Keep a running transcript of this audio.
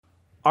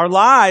Our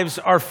lives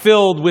are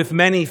filled with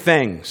many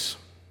things.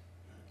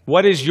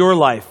 What is your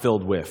life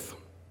filled with?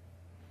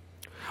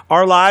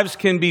 Our lives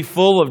can be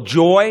full of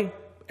joy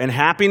and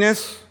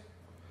happiness.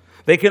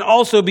 They can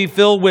also be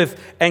filled with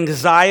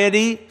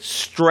anxiety,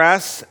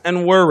 stress,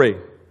 and worry.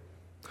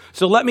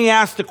 So let me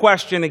ask the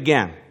question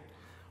again.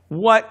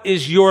 What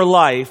is your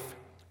life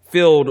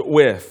filled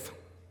with?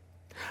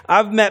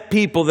 I've met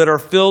people that are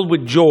filled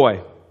with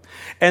joy.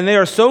 And they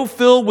are so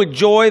filled with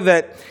joy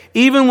that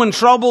even when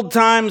troubled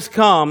times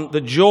come,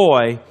 the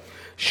joy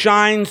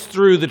shines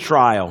through the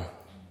trial.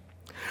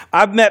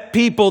 I've met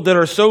people that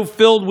are so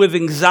filled with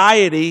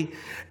anxiety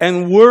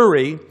and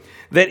worry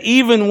that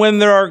even when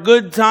there are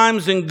good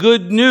times and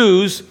good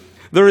news,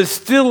 there is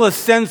still a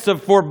sense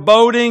of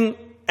foreboding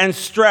and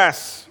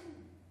stress.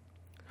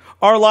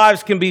 Our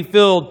lives can be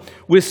filled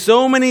with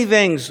so many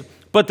things,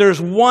 but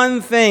there's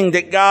one thing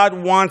that God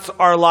wants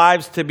our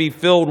lives to be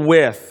filled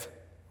with.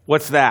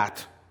 What's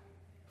that?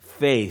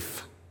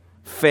 Faith.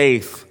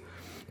 Faith.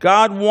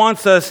 God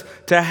wants us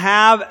to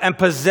have and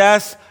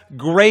possess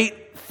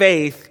great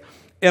faith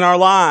in our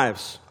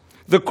lives.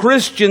 The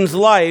Christian's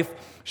life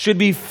should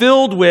be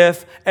filled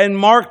with and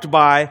marked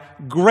by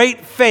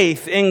great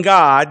faith in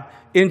God,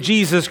 in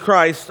Jesus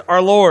Christ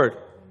our Lord.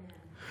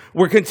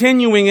 We're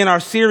continuing in our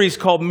series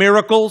called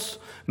Miracles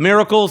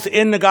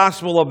in the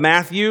Gospel of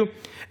Matthew.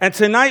 And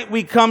tonight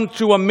we come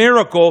to a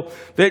miracle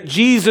that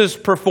Jesus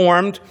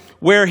performed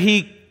where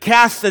he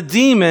cast a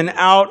demon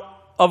out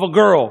of a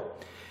girl.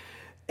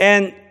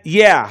 And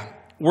yeah,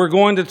 we're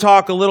going to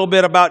talk a little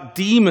bit about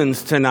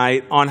demons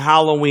tonight on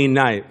Halloween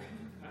night.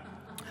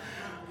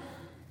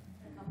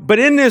 But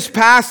in this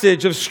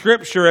passage of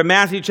Scripture in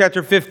Matthew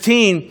chapter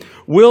 15,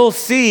 we'll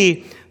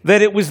see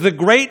that it was the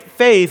great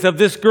faith of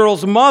this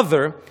girl's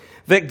mother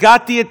that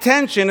got the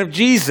attention of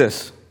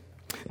Jesus.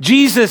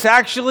 Jesus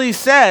actually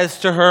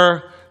says to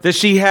her that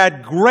she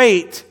had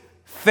great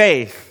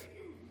faith.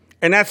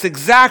 And that's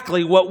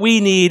exactly what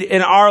we need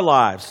in our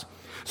lives.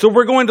 So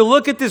we're going to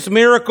look at this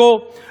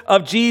miracle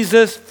of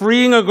Jesus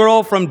freeing a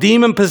girl from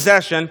demon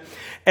possession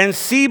and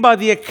see by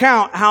the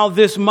account how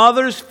this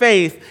mother's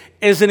faith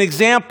is an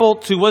example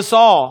to us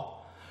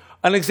all.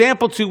 An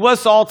example to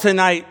us all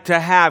tonight to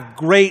have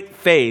great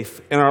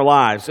faith in our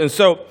lives. And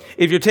so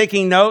if you're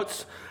taking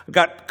notes, I've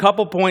got a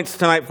couple points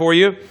tonight for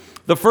you.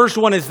 The first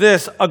one is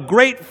this: a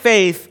great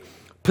faith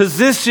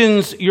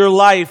positions your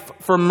life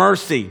for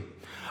mercy.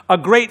 A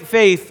great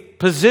faith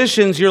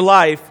positions your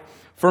life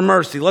for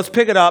mercy. Let's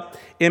pick it up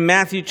in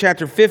Matthew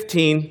chapter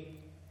 15,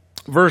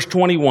 verse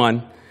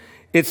 21.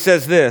 It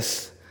says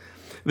this: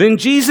 Then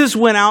Jesus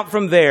went out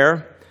from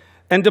there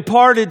and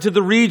departed to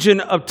the region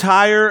of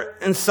Tyre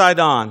and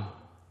Sidon.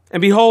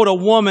 And behold, a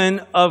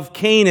woman of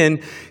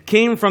Canaan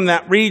came from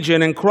that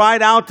region and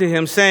cried out to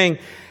him, saying,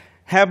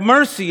 Have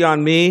mercy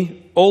on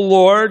me, O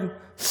Lord,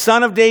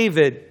 Son of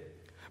David.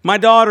 My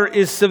daughter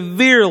is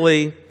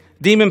severely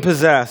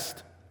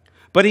demon-possessed.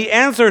 But he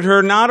answered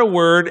her not a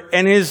word,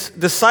 and his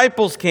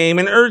disciples came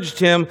and urged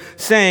him,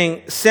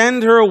 saying,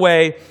 Send her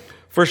away,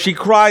 for she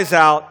cries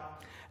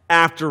out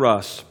after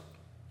us.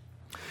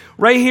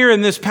 Right here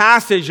in this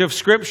passage of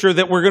Scripture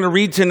that we're going to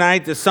read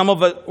tonight, that some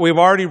of it we've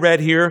already read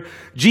here,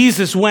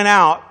 Jesus went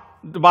out,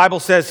 the Bible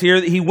says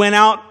here, that he went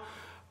out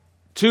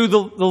to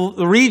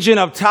the region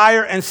of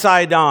Tyre and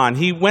Sidon.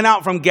 He went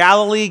out from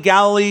Galilee.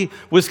 Galilee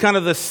was kind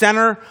of the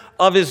center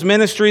of his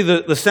ministry,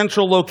 the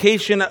central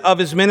location of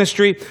his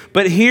ministry.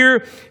 But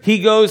here he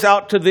goes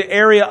out to the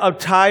area of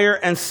Tyre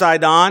and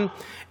Sidon,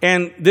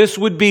 and this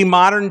would be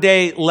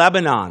modern-day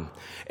Lebanon.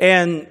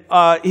 And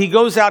he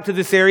goes out to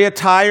this area,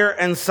 Tyre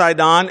and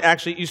Sidon.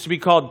 Actually, it used to be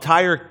called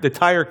the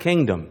Tyre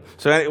Kingdom.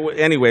 So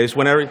anyways,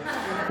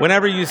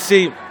 whenever you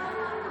see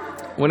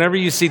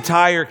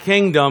Tyre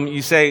Kingdom,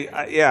 you say,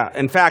 yeah.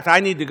 In fact, I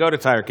need to go to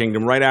Tyre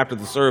Kingdom right after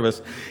the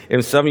service.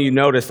 And some of you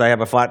noticed I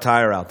have a flat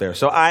tire out there.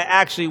 So I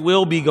actually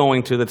will be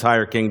going to the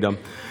Tyre Kingdom.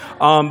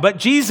 But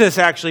Jesus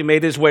actually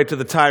made his way to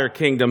the Tyre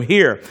Kingdom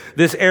here,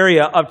 this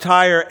area of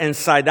Tyre and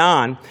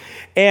Sidon.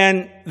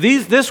 And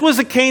this was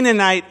a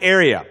Canaanite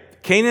area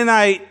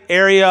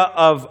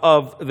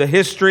of the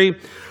history.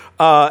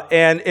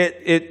 And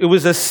it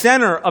was a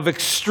center of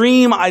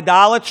extreme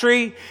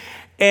idolatry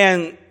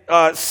and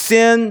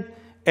sin.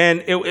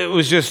 And it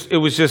was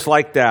just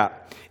like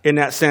that in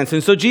that sense.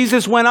 And so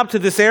Jesus went up to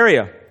this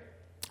area.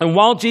 And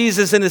while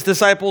Jesus and his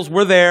disciples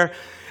were there,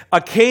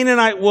 a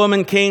Canaanite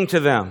woman came to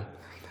them.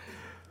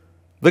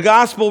 The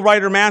gospel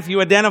writer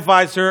Matthew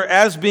identifies her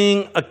as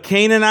being a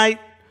Canaanite,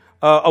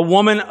 a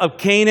woman of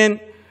Canaan,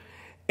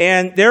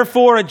 and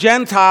therefore a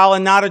Gentile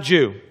and not a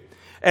Jew.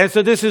 And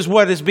so this is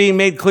what is being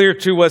made clear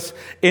to us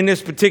in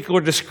this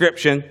particular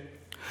description.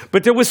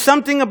 But there was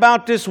something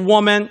about this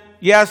woman.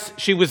 Yes,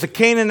 she was a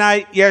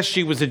Canaanite. Yes,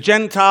 she was a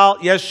Gentile.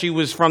 Yes, she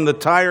was from the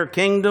Tyre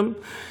Kingdom.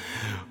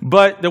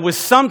 But there was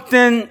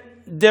something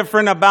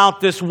different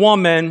about this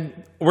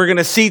woman we're going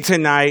to see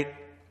tonight.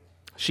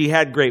 She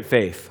had great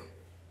faith.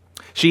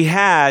 She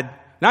had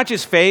not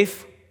just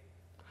faith,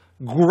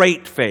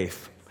 great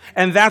faith.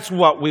 And that's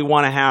what we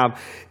want to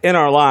have in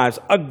our lives.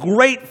 A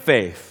great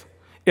faith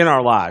in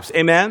our lives.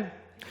 Amen?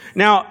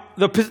 Now,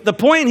 the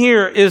point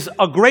here is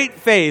a great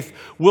faith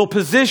will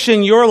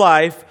position your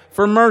life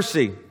for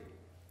mercy.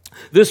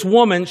 This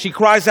woman, she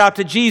cries out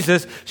to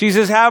Jesus. She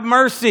says, have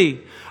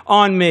mercy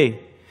on me.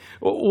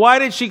 Why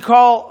did she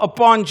call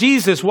upon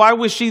Jesus? Why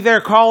was she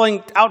there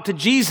calling out to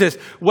Jesus?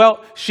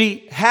 Well,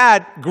 she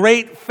had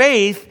great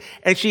faith,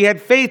 and she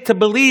had faith to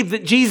believe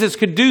that Jesus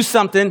could do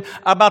something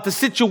about the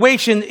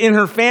situation in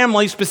her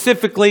family,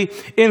 specifically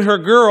in her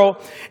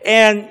girl.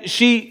 And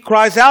she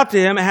cries out to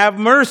him, have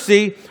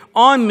mercy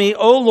on me,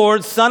 O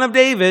Lord, Son of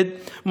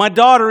David. My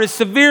daughter is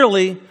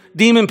severely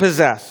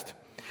demon-possessed.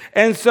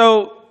 And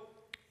so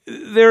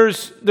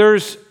there's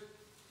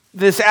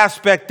this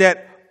aspect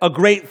that a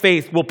great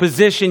faith will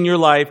position your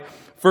life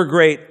for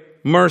great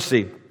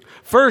mercy.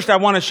 First, I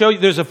want to show you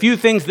there's a few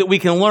things that we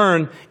can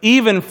learn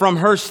even from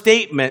her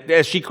statement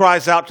as she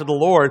cries out to the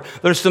Lord.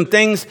 There's some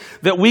things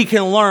that we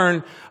can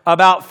learn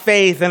about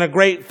faith and a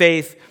great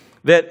faith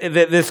that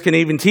this can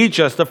even teach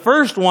us. The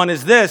first one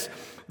is this,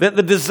 that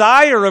the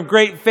desire of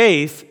great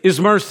faith is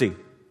mercy.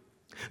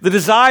 The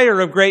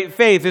desire of great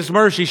faith is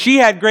mercy. She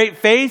had great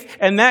faith,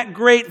 and that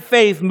great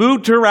faith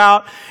moved her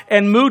out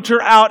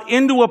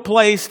into a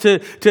place to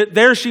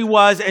there she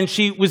was, and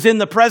she was in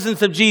the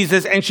presence of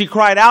Jesus, and she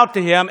cried out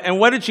to him. And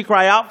what did she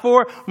cry out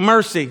for?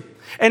 Mercy.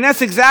 And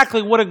that's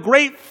exactly what a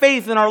great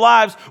faith in our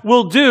lives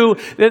will do.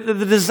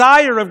 The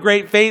desire of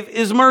great faith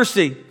is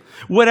mercy.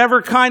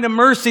 Whatever kind of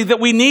mercy that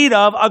we need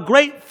of, a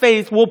great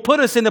faith will put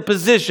us in a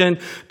position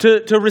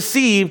to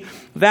receive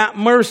that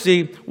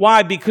mercy.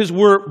 Why? Because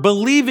we're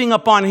believing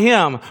upon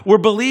him. We're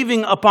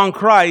believing upon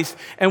Christ,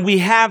 and we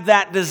have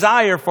that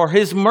desire for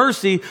his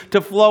mercy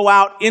to flow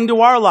out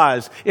into our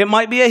lives. It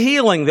might be a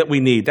healing that we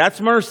need.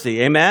 That's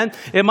mercy. Amen?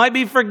 It might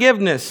be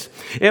forgiveness.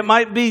 It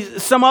might be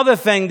some other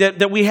thing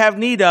that we have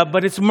need of,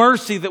 but it's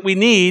mercy that we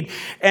need,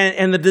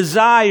 and the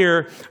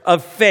desire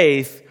of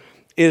faith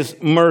is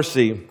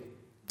mercy.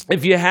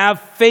 If you have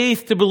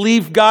faith to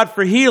believe God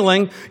for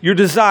healing, your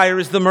desire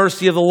is the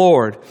mercy of the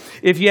Lord.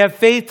 If you have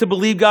faith to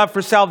believe God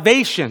for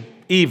salvation,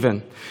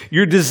 even,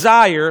 your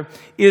desire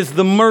is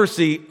the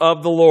mercy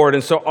of the Lord.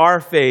 And so our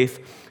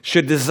faith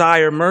should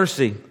desire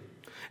mercy.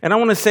 And I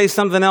want to say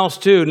something else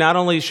too. Not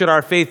only should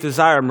our faith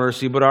desire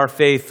mercy, but our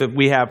faith that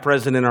we have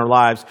present in our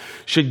lives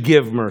should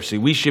give mercy.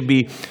 We should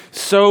be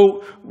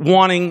so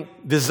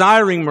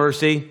desiring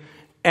mercy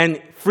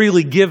and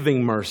freely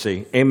giving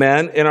mercy,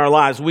 amen, in our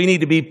lives. We need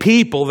to be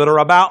people that are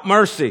about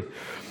mercy.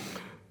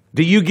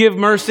 Do you give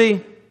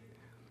mercy?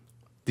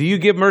 Do you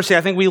give mercy?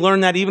 I think we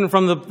learned that even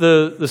from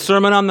the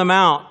Sermon on the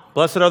Mount.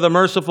 Blessed are the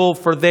merciful,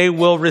 for they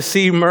will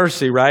receive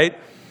mercy, right?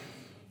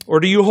 Or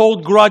do you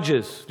hold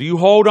grudges? Do you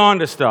hold on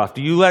to stuff?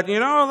 Do you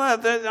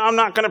I'm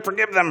not going to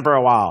forgive them for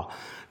a while?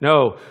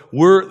 No,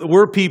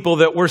 we're people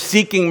that we're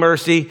seeking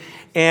mercy,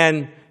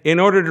 and in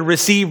order to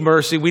receive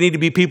mercy, we need to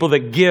be people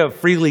that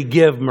freely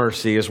give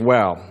mercy as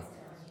well.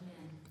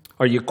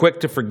 Are you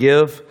quick to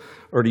forgive,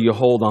 or do you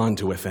hold on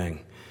to a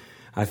thing?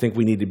 I think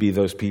we need to be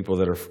those people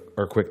that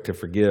are quick to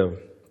forgive.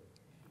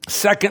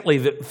 Secondly,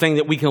 the thing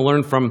that we can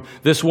learn from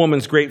this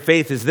woman's great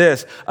faith is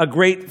this. A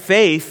great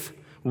faith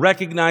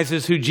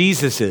recognizes who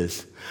Jesus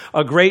is.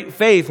 A great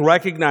faith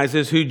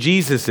recognizes who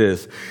Jesus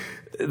is.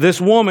 This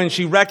woman,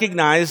 she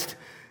recognized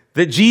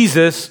that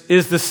Jesus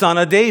is the Son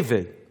of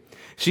David.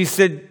 She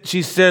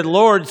said,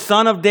 Lord,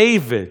 Son of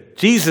David.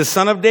 Jesus,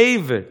 Son of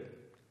David.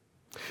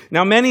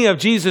 Now, many of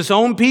Jesus'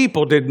 own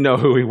people didn't know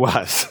who he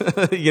was.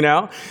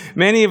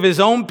 Many of his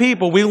own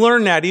people. We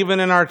learn that even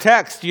in our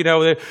text,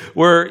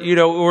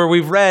 where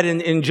we've read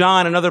in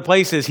John and other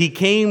places. He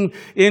came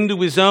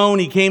into his own.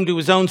 He came to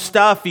his own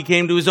stuff. He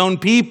came to his own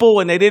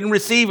people, and they didn't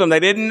receive him. They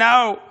didn't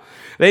know.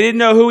 They didn't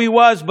know who he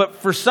was. But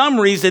for some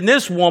reason,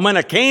 this woman,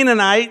 a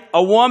Canaanite,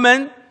 a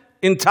woman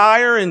in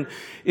Tyre and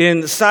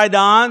in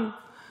Sidon,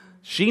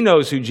 she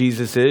knows who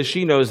Jesus is.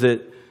 She knows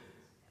that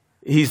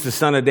he's the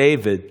Son of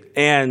David.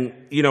 And,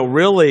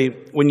 really,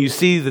 when you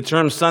see the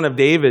term Son of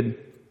David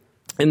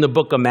in the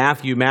book of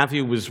Matthew,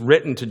 Matthew was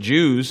written to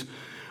Jews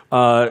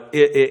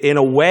in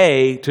a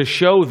way to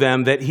show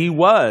them that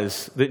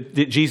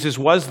that Jesus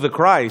was the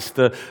Christ,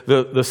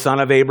 the son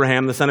of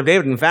Abraham, the son of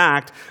David. In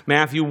fact,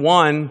 Matthew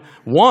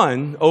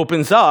 1:1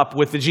 opens up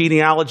with the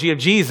genealogy of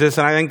Jesus,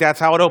 and I think that's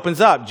how it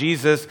opens up.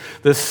 Jesus,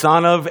 the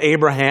son of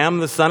Abraham,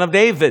 the son of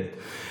David.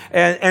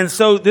 And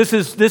so this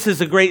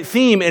is a great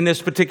theme in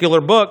this particular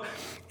book.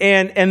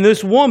 And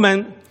this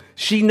woman,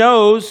 she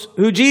knows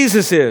who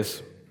Jesus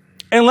is.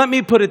 And let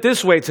me put it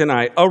this way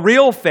tonight. A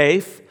real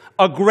faith,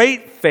 a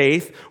great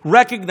faith,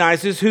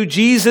 recognizes who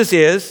Jesus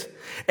is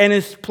and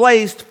is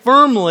placed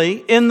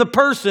firmly in the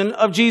person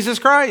of Jesus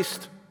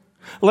Christ.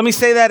 Let me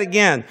say that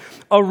again.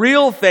 A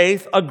real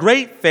faith, a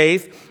great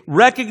faith,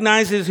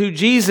 recognizes who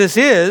Jesus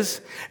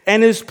is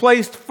and is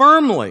placed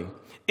firmly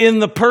in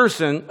the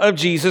person of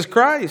Jesus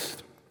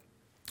Christ.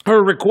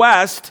 Her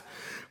request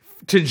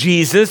to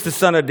Jesus, the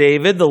Son of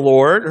David, the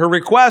Lord, her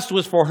request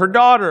was for her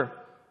daughter,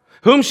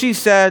 whom she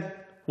said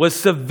was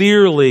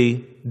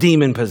severely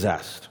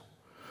demon-possessed.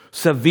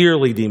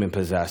 Severely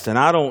demon-possessed. And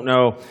I don't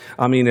know,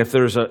 if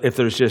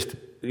there's just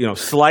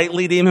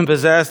slightly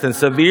demon-possessed and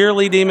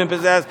severely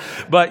demon-possessed.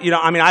 But,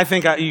 I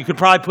think you could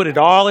probably put it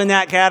all in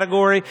that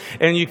category.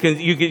 And you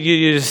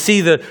just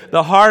see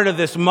the heart of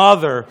this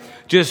mother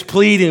just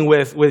pleading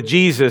with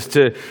Jesus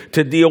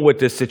to deal with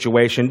this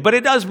situation. But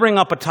it does bring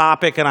up a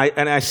topic, and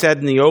I said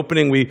in the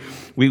opening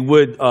we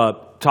would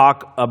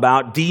talk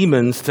about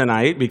demons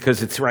tonight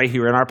because it's right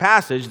here in our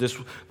passage. This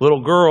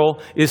little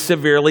girl is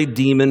severely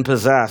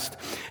demon-possessed.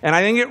 And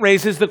I think it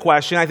raises the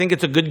question, I think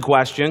it's a good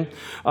question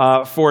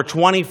for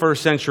 21st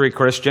century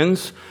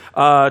Christians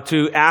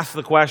to ask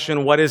the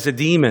question, what is a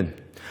demon?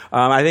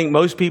 I think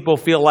most people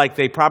feel like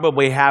they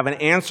probably have an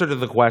answer to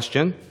the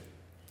question.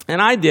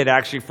 And I did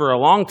actually for a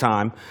long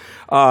time.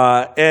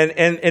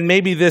 And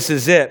maybe this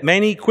is it.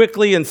 Many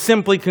quickly and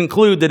simply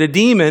conclude that a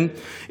demon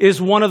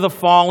is one of the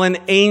fallen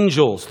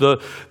angels.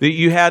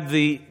 You had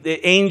the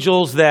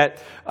angels that,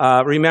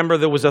 remember,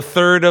 there was a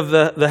third of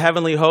the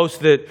heavenly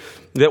host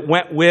that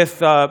went with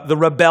the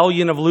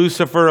rebellion of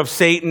Lucifer, of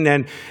Satan,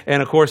 and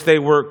of course they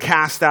were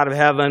cast out of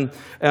heaven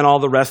and all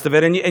the rest of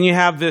it. And you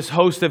have this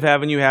host of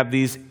heaven, you have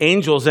these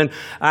angels. And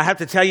I have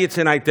to tell you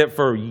tonight that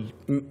for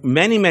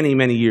many, many,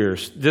 many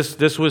years,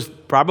 this was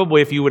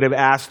probably, if you would have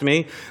asked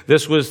me,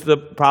 this was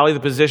probably the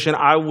position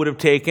I would have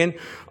taken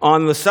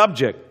on the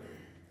subject.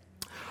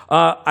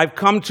 I've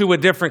come to a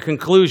different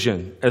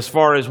conclusion as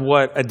far as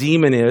what a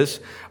demon is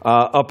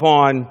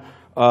upon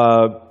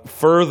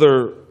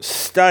further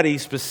study,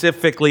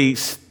 specifically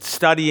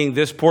studying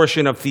this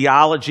portion of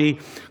theology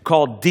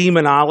called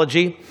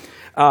demonology.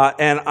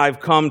 And I've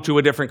come to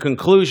a different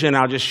conclusion.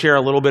 I'll just share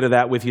a little bit of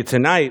that with you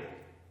tonight.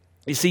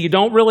 You see, you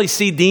don't really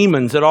see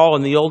demons at all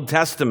in the Old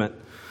Testament.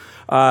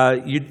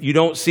 You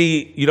don't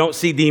see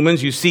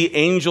demons. You see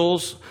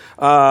angels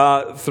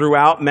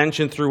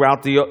mentioned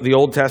throughout the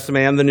Old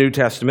Testament and the New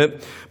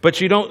Testament,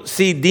 but you don't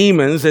see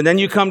demons. And then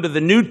you come to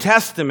the New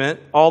Testament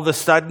all of a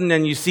sudden,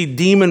 and you see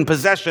demon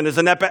possession as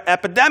an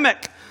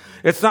epidemic.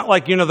 It's not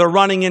like, they're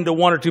running into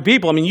one or two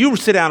people. I mean, you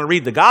sit down and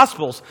read the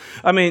Gospels.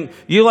 I mean,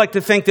 you like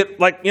to think that,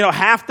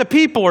 half the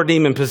people are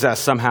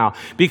demon-possessed somehow,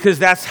 because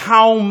that's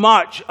how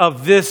much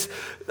of this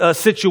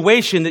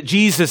situation that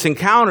Jesus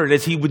encountered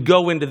as he would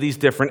go into these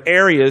different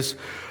areas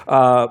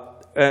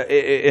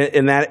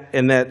in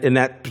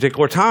that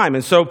particular time.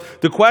 And so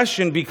the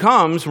question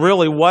becomes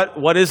really,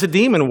 what is a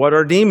demon? What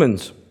are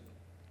demons?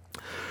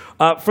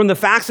 From the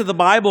facts of the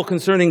Bible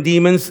concerning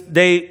demons,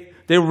 they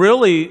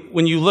really,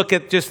 when you look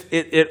at just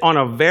it on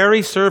a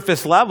very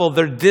surface level,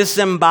 they're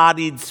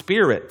disembodied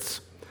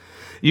spirits.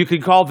 You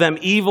could call them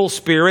evil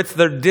spirits.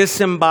 They're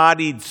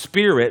disembodied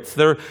spirits.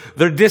 They're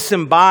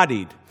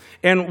disembodied.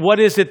 And what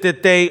is it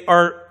that they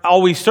are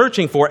always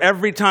searching for?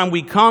 Every time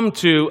we come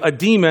to a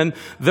demon,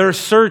 they're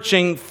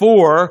searching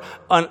for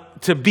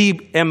to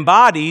be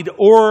embodied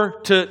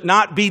or to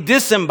not be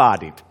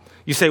disembodied.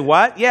 You say,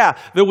 what? Yeah,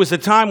 there was a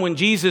time when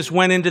Jesus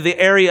went into the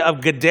area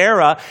of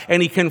Gadara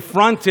and he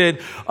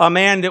confronted a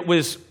man that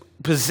was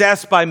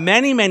possessed by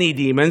many, many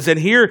demons. And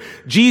here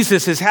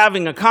Jesus is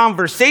having a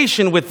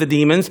conversation with the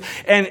demons.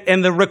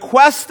 And the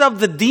request of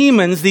the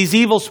demons, these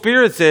evil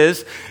spirits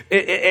is,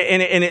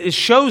 and it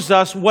shows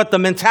us what the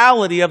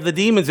mentality of the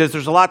demons is.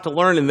 There's a lot to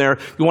learn in there.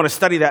 You want to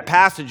study that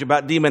passage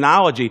about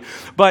demonology.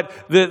 But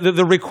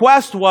the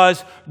request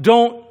was,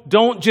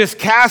 don't just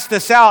cast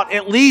us out,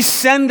 at least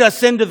send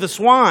us into the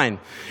swine.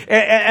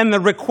 And the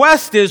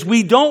request is,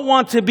 we don't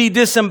want to be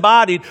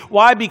disembodied.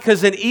 Why?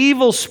 Because an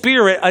evil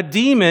spirit, a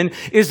demon,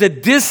 is a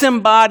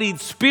disembodied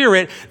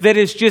spirit that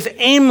is just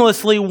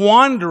aimlessly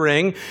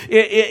wandering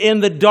in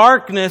the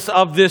darkness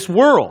of this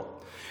world.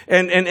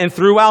 And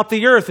throughout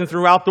the earth and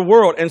throughout the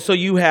world. And so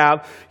you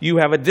have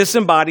a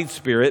disembodied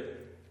spirit,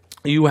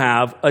 you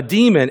have a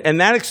demon.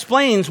 And that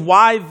explains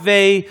why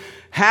they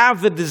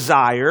have the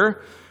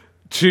desire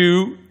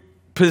to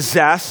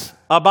possess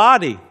a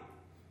body,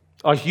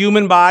 a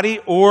human body,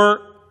 or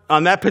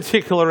on that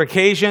particular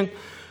occasion,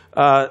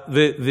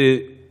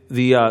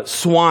 the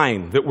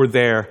swine that were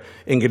there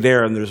in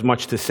Gadara. And there's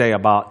much to say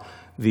about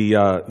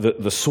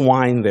the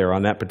swine there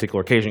on that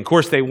particular occasion. Of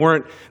course, they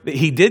weren't.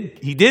 He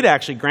did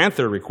actually grant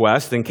their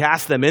request and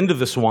cast them into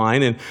the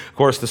swine. And of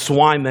course, the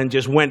swine then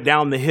just went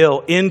down the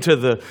hill into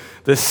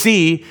the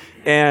sea,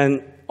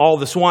 and all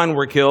the swine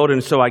were killed.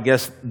 And so I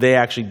guess they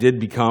actually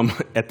did become,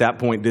 at that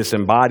point,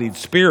 disembodied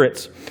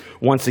spirits,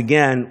 once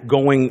again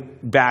going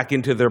back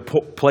into their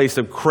place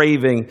of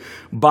craving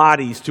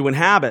bodies to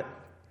inhabit.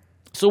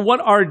 So what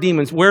are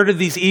demons? Where did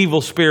these evil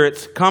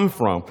spirits come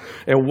from?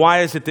 And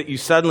why is it that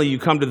you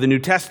come to the New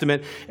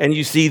Testament and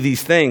you see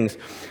these things?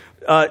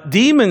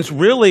 Demons,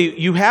 really,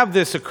 you have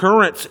this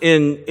occurrence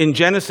in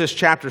Genesis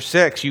chapter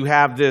 6. You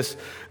have this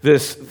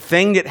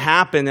thing that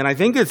happened, and I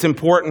think it's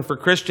important for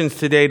Christians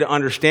today to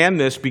understand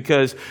this,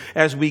 because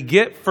as we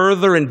get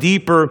further and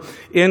deeper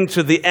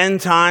into the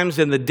end times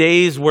and the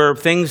days where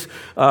things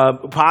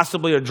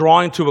possibly are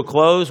drawing to a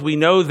close, we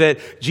know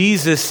that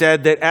Jesus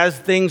said that as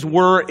things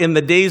were in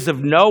the days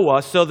of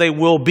Noah, so they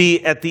will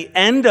be at the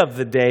end of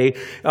the day,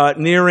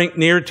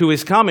 near to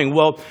his coming.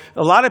 Well,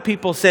 a lot of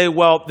people say,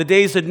 well, the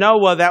days of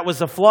Noah, that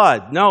was a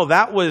flood. No,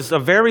 that was a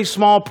very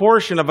small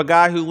portion of a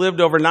guy who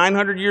lived over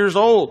 900 years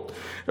old.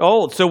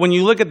 So when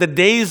you look at the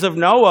days of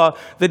Noah,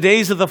 the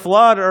days of the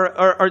flood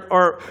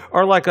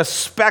are like a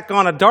speck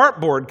on a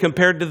dartboard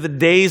compared to the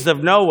days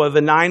of Noah,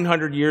 the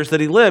 900 years that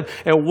he lived.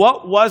 And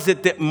what was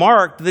it that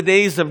marked the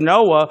days of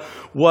Noah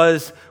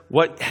was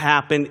what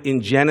happened in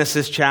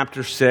Genesis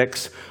chapter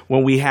 6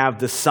 when we have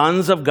the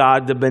sons of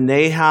God, the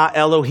B'nai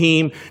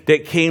Ha-Elohim,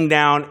 that came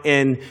down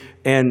and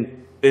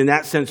in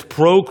that sense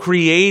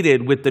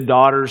procreated with the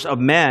daughters of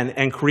men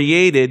and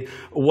created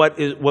what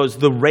was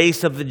the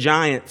race of the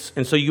giants.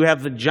 And so you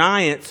have the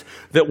giants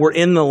that were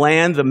in the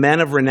land, the men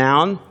of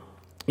renown.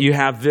 You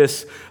have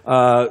this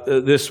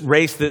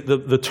race,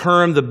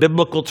 the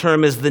biblical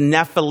term is the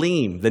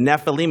Nephilim. The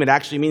Nephilim, it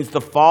actually means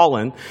the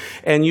fallen.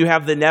 And you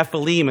have the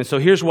Nephilim. And so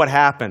here's what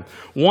happened.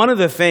 One of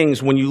the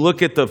things, when you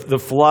look at the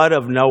flood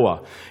of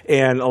Noah,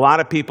 and a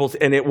lot of people,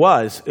 and it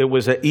was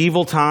an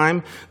evil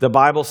time. The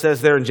Bible says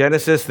there in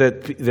Genesis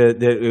that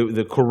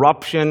the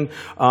corruption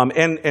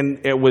and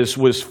it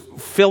was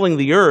filling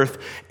the earth.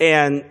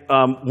 And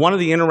one of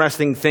the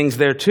interesting things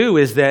there too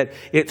is that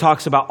it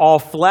talks about all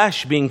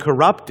flesh being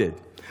corrupted.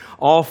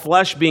 All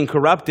flesh being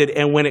corrupted.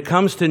 And when it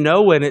comes to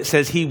Noah, and it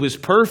says he was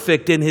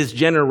perfect in his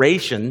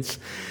generations,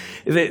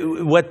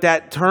 what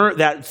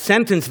that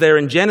sentence there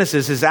in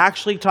Genesis is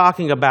actually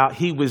talking about,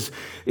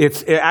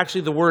 it's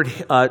actually the word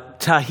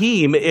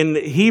tahim in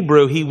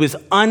Hebrew, he was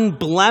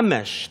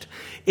unblemished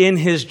in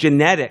his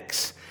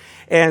genetics.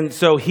 And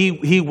so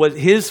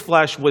his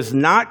flesh was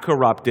not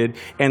corrupted,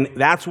 and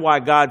that's why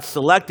God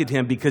selected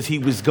him, because he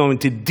was going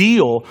to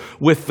deal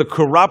with the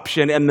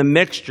corruption and the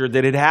mixture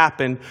that had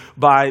happened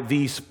by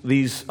these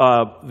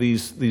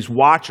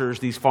watchers,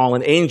 these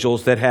fallen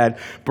angels that had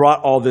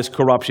brought all this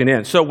corruption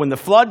in. So when the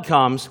flood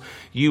comes,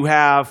 you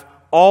have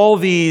all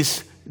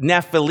these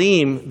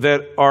Nephilim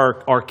that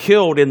are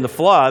killed in the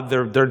flood.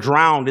 They're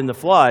drowned in the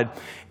flood,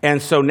 and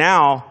so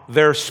now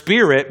their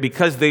spirit,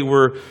 because they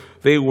were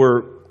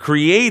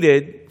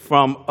created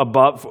from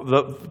above,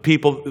 the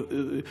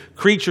people,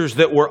 creatures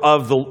that were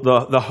of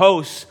the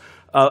hosts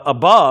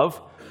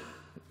above,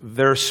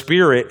 their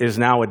spirit is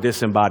now a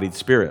disembodied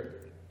spirit.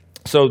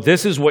 So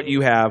this is what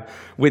you have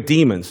with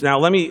demons. Now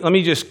let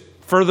me just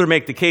further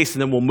make the case,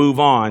 and then we'll move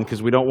on,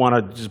 because we don't want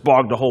to just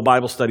bog the whole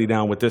Bible study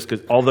down with this,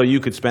 because although you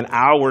could spend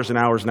hours and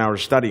hours and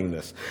hours studying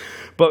this.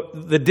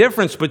 But the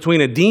difference between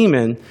a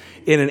demon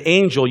and an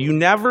angel, you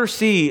never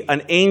see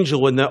an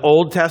angel in the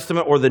Old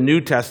Testament or the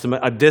New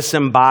Testament, a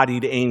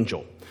disembodied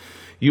angel.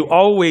 You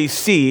always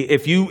see,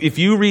 if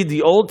you read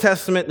the Old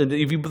Testament,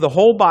 the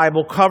whole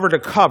Bible cover to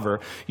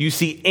cover, you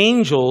see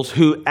angels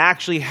who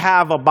actually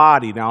have a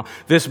body. Now,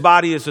 this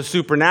body is a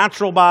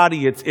supernatural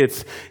body.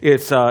 It's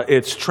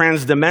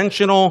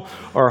transdimensional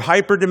or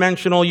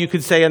hyperdimensional, you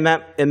could say in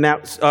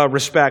that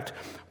respect.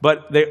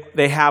 But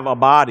they have a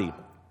body.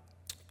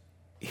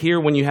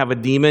 Here, when you have a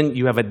demon,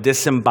 you have a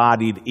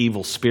disembodied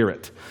evil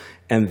spirit.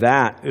 And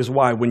that is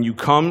why when you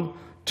come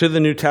to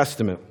the New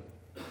Testament,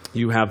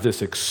 you have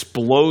this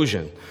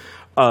explosion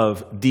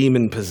of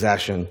demon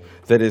possession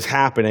that is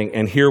happening.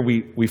 And here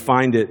we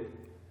find it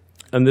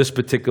in this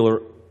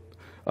particular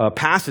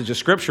passage of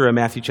Scripture in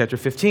Matthew chapter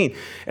 15.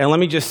 And let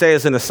me just say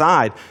as an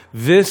aside,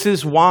 this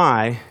is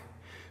why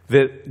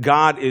that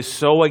God is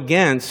so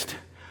against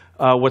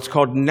what's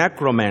called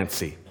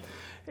necromancy.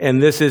 And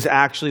this is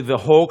actually the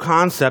whole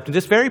concept, and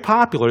it's very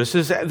popular.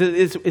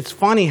 It's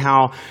funny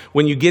how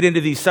when you get into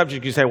these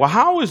subjects, you say, well,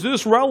 how is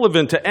this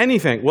relevant to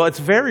anything? Well, it's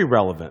very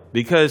relevant,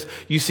 because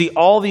you see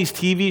all these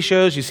TV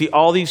shows, you see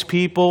all these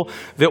people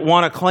that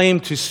want to claim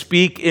to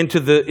speak into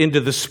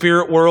the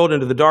spirit world,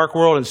 into the dark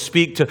world, and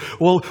speak to,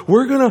 well,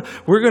 we're gonna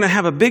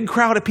have a big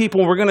crowd of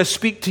people, and we're gonna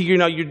speak to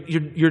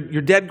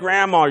your dead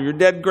grandma, your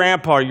dead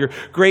grandpa, your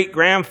great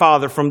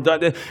grandfather from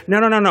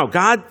no.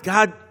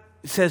 God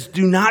says,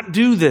 do not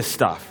do this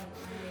stuff.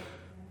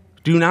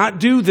 Do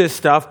not do this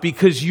stuff,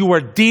 because you are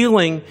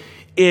dealing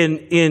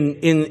in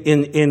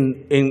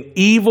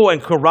evil and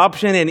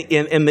corruption and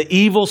in the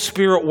evil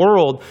spirit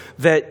world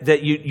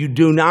that you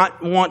do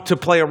not want to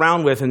play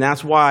around with. And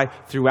that's why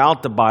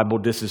throughout the Bible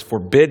this is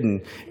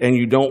forbidden, and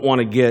you don't want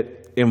to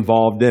get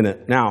involved in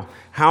it. Now,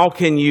 how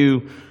can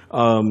you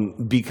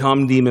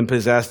become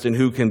demon-possessed, and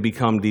who can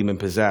become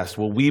demon-possessed?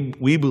 Well,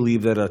 we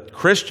believe that a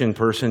Christian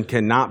person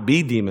cannot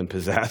be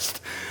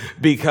demon-possessed,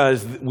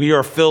 because we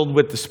are filled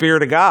with the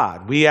Spirit of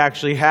God. We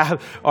actually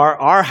have,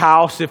 our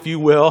house, if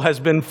you will, has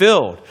been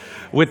filled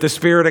with the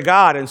Spirit of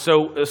God. And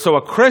so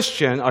a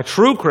Christian, a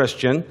true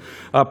Christian,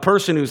 a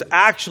person who's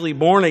actually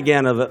born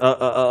again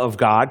of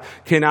God,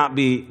 cannot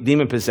be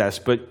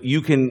demon-possessed. But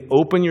you can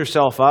open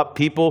yourself up.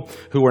 People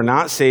who are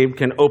not saved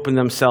can open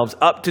themselves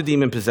up to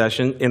demon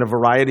possession in a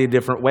variety of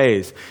different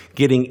ways.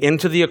 Getting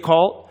into the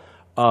occult,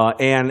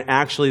 and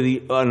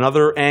actually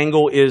another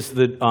angle is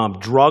the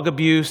drug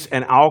abuse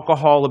and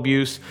alcohol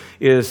abuse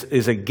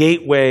is a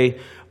gateway,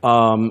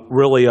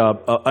 really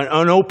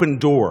an open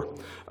door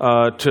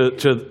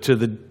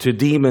to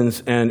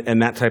demons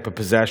and that type of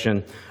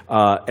possession,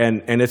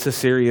 and it's a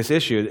serious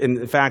issue.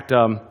 In fact,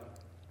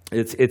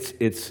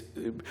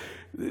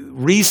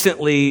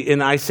 recently,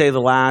 in I say the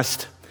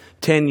last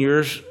 10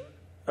 years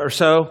or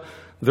so,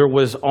 there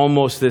was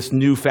almost this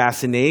new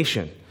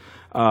fascination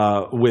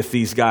with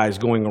these guys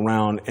going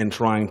around and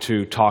trying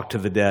to talk to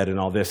the dead and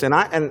all this.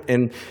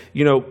 And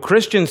you know,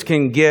 Christians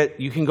can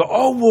you can go,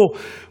 oh,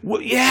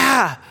 well,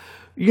 yeah,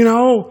 you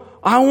know,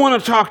 I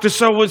want to talk to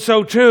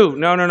so-and-so too.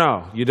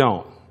 No, you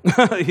don't.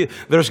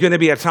 There's going to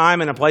be a time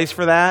and a place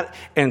for that,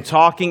 and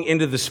talking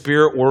into the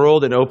spirit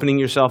world and opening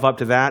yourself up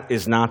to that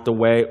is not the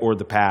way or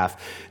the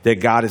path that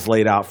God has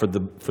laid out for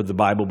the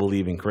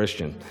Bible-believing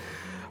Christian.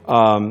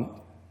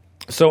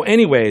 So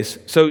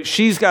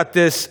she's got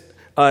this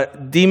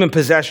demon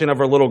possession of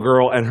her little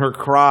girl, and her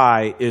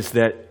cry is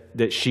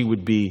that she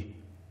would be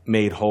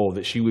made whole,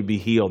 that she would be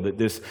healed, that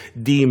this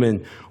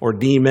demon or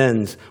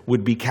demons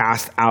would be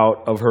cast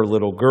out of her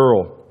little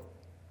girl.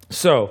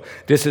 So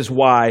this is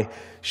why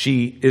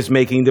she is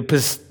making the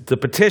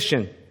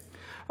petition,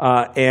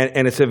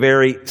 and it's a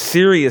very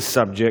serious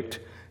subject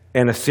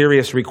and a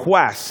serious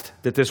request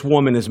that this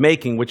woman is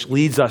making, which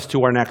leads us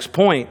to our next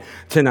point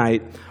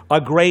tonight.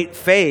 A great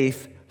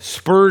faith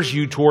spurs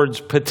you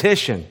towards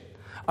petition.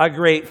 A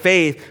great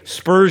faith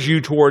spurs you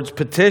towards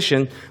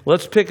petition.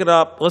 Let's pick it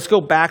up. Let's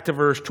go back to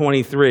verse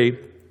 23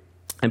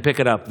 and pick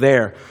it up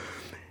there.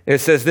 It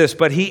says this,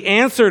 but he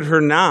answered her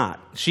not.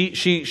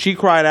 She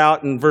cried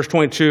out in verse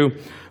 22,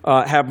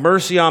 have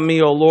mercy on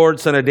me, O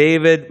Lord, son of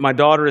David. My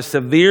daughter is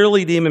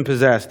severely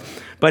demon-possessed.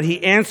 But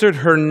he answered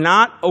her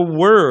not a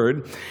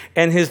word,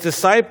 and his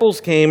disciples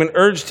came and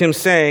urged him,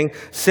 saying,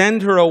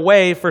 send her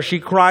away, for she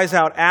cries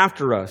out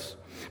after us.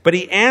 But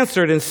he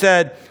answered and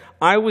said,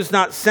 I was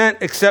not sent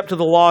except to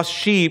the lost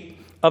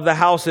sheep of the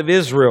house of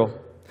Israel.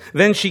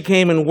 Then she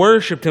came and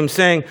worshipped him,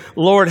 saying,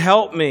 Lord,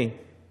 help me.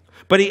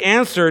 But he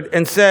answered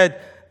and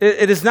said,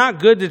 it is not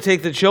good to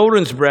take the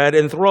children's bread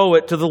and throw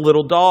it to the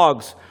little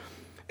dogs.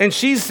 And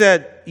she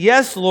said,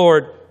 yes,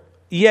 Lord,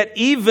 yet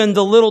even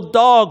the little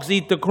dogs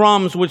eat the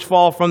crumbs which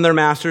fall from their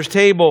master's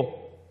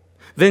table.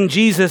 Then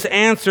Jesus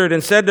answered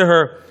and said to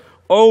her,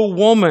 O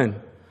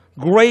woman,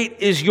 great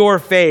is your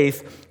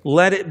faith.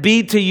 Let it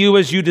be to you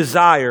as you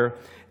desire.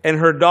 And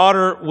her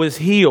daughter was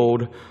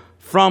healed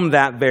from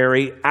that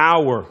very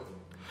hour.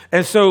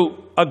 And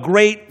so a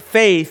great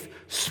faith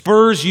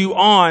spurs you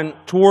on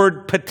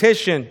toward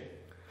petition.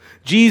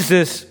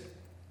 Jesus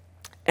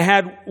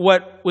had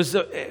what was,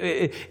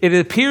 it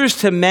appears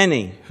to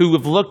many who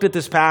have looked at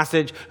this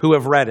passage, who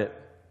have read it.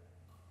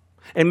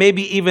 And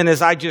maybe even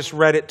as I just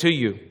read it to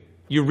you,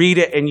 you read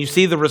it and you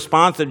see the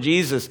response of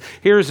Jesus.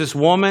 Here's this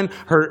woman,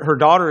 her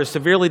daughter is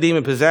severely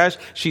demon-possessed.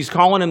 She's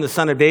calling him the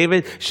Son of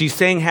David. She's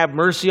saying, have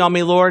mercy on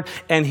me, Lord.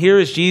 And here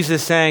is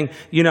Jesus saying,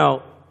 you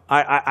know,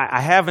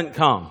 I haven't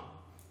come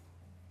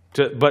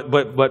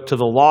but to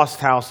the lost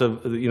house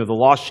of, you know, the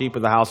lost sheep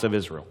of the house of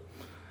Israel.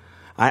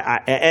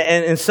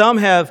 And some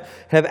have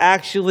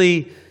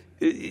actually,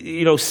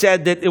 you know,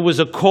 said that it was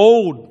a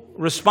cold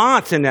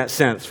response in that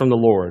sense from the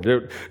Lord.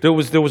 There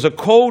was a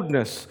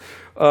coldness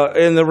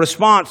in the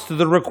response to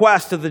the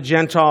request of the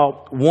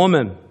Gentile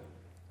woman.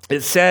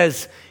 It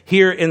says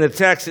here in the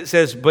text, it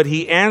says, but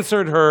he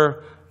answered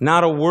her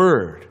not a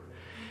word.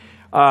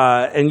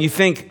 And you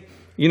think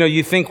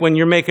when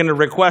you're making a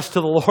request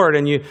to the Lord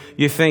and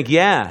you think,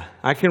 yeah,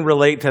 I can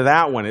relate to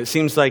that one. It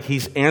seems like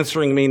he's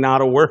answering me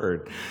not a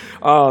word.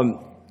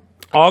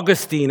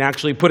 Augustine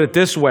actually put it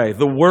this way: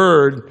 the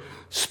Word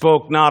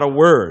spoke not a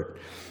word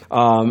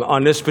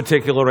on this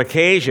particular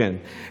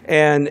occasion.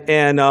 And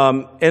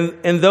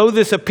though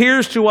this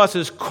appears to us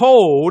as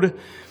cold,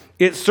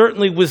 it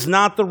certainly was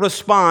not the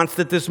response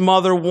that this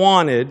mother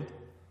wanted,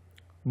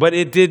 but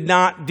it did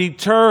not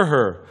deter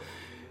her.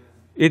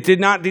 It did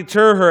not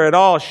deter her at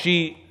all.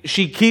 She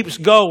keeps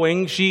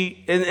going.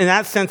 In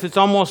that sense, it's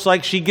almost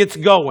like she gets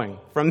going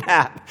from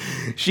that.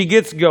 She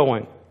gets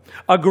going.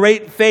 A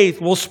great faith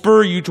will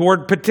spur you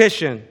toward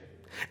petition.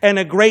 And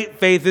a great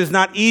faith is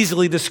not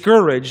easily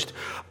discouraged.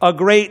 A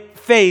great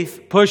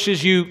faith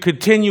pushes you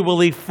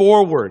continually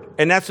forward.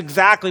 And that's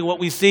exactly what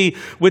we see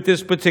with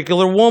this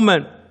particular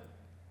woman.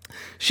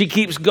 She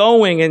keeps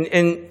going,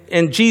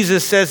 and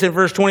Jesus says in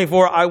verse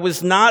 24, I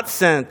was not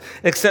sent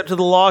except to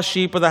the lost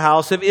sheep of the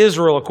house of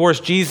Israel. Of course,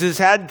 Jesus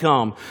had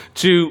come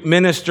to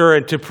minister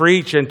and to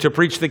preach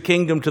the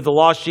kingdom to the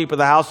lost sheep of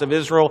the house of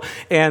Israel.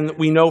 And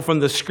we know from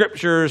the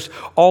scriptures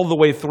all the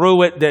way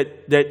through it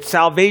that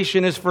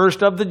salvation is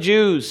first of the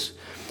Jews.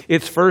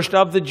 It's first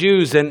of the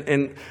Jews.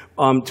 And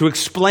to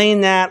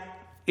explain that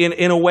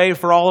in a way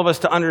for all of us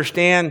to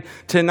understand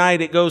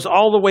tonight, it goes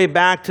all the way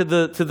back to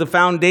the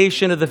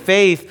foundation of the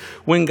faith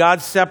when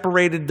God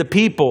separated the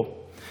people.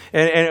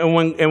 And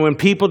when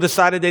people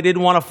decided they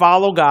didn't want to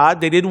follow God,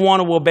 they didn't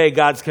want to obey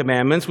God's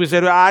commandments, we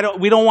said,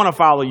 we don't want to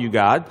follow you,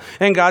 God.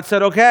 And God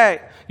said,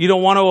 okay, you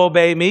don't want to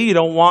obey me, you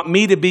don't want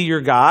me to be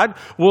your God.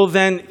 Well,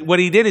 then what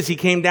he did is he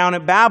came down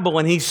at Babel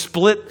and he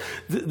split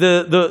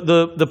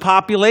the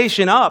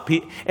population up.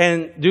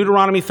 And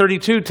Deuteronomy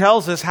 32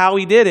 tells us how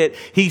he did it.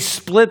 He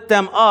split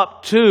them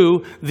up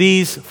to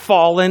these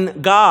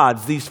fallen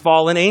gods, these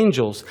fallen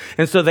angels.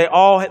 And so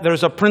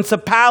there's a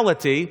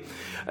principality.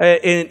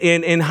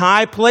 in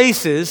high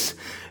places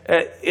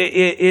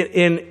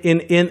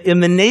in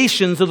the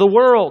nations of the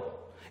world.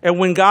 And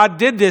when God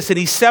did this and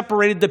he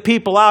separated the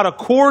people out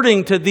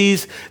according to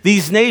these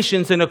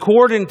nations and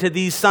according to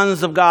these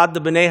sons of God,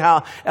 the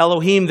B'nai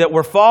Elohim that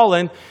were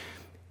fallen,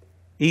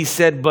 he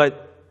said,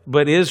 but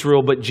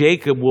Israel, but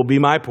Jacob will be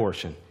my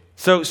portion.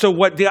 So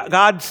what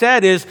God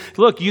said is,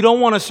 look, you don't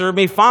want to serve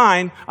me,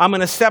 fine. I'm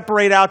going to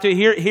separate out to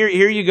here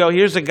you go.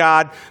 Here's a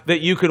God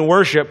that you can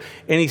worship.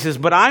 And he says,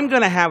 but I'm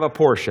going to have a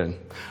portion.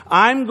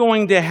 I'm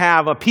going to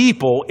have a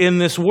people in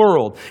this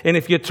world. And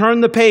if you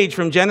turn the page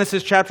from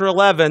Genesis chapter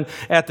 11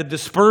 at the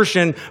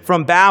dispersion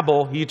from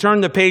Babel, you turn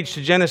the page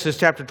to Genesis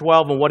chapter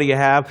 12, and what do you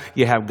have?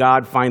 You have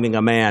God finding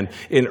a man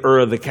in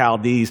Ur of the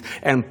Chaldees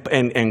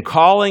and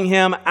calling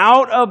him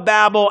out of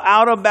Babel,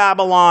 out of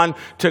Babylon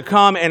to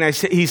come. And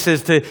he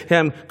says to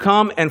him,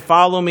 come and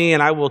follow me,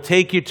 and I will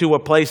take you to a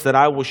place that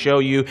I will show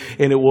you,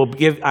 and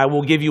I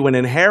will give you an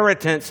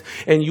inheritance,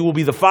 and you will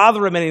be the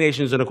father of many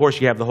nations. And of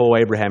course, you have the whole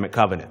Abrahamic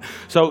covenant.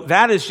 So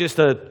that is just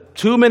a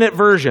 2-minute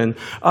version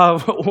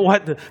of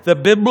what the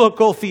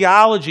biblical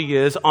theology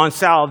is on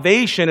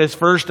salvation as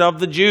first of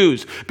the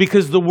Jews,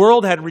 because the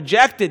world had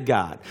rejected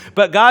God.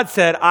 But God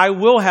said, I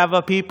will have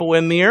a people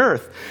in the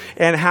earth.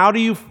 And how do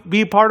you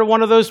be part of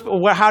one of those?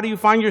 How do you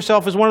find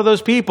yourself as one of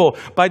those people?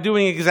 By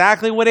doing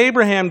exactly what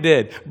Abraham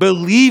did,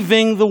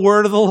 believing the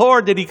word of the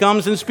Lord that he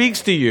comes and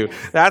speaks to you.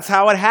 That's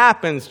how it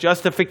happens.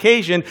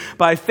 Justification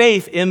by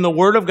faith in the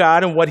word of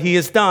God and what he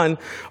has done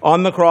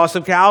on the cross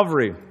of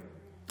Calvary.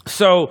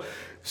 Jesus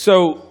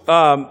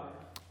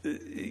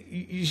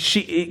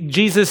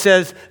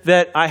says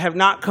that I have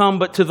not come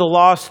but to the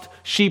lost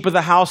sheep of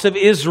the house of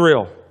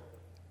Israel.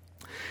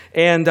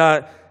 And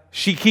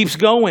she keeps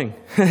going.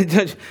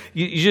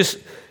 you just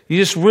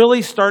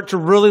really start to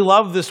really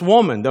love this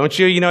woman, don't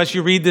you? You know, as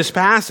you read this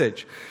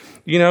passage,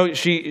 you know,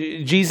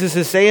 Jesus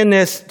is saying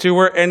this to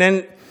her, and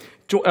then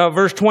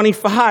verse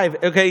 25.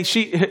 Okay,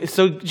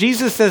 so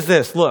Jesus says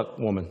this: look,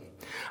 woman,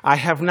 I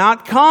have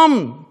not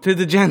come to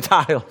the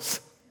Gentiles,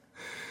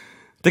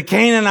 the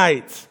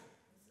Canaanites.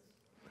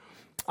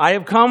 I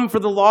have come for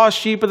the lost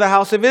sheep of the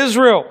house of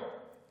Israel.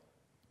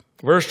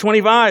 Verse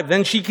 25,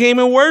 then she came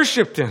and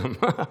worshiped him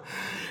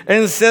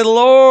and said,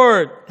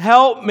 Lord,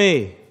 help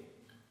me.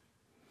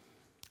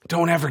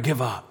 Don't ever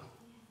give up.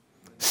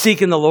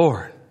 Seeking the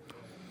Lord.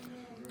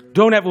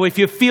 Don't ever, if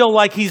you feel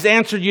like he's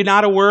answered you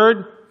not a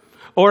word,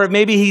 or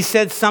maybe he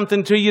said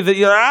something to you that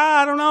you're,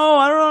 I don't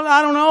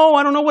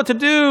know what to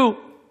do.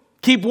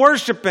 Keep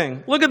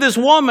worshiping. Look at this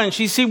woman.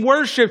 She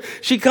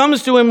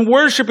comes to him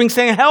worshiping,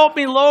 saying, help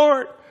me,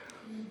 Lord.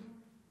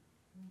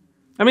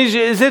 I mean,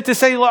 is it to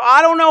say, Lord,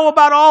 I don't know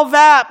about all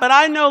that, but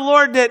I know,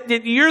 Lord,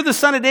 that you're the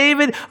Son of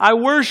David. I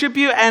worship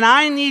you, and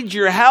I need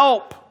your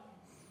help.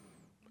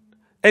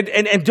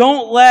 And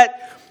don't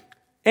let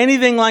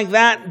anything like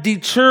that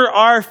deter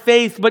our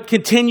faith, but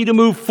continue to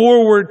move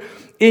forward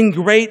in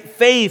great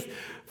faith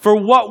for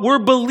what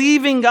we're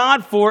believing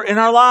God for in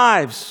our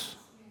lives.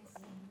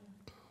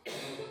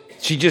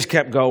 She just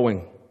kept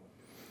going.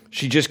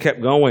 She just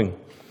kept going.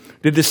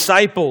 The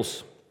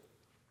disciples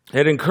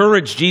had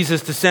encouraged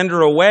Jesus to send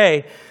her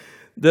away.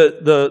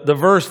 The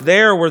verse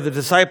there where the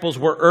disciples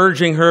were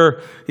urging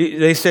her,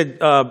 they said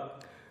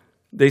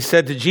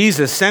to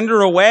Jesus, send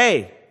her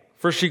away,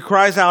 for she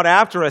cries out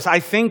after us. I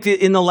think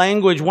that in the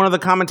language, one of the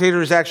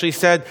commentators actually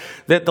said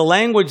that the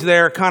language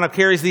there kind of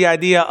carries the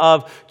idea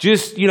of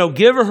just,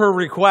 give her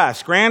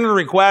request, grant her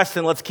request,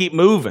 and let's keep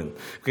moving.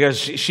 Because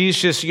she's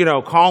just,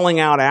 calling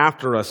out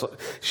after us.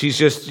 She's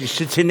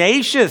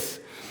tenacious.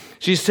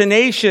 She's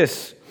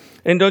tenacious.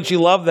 And don't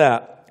you love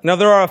that? Now,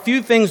 there are a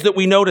few things that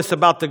we notice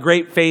about the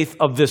great faith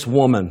of this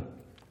woman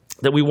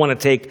that we want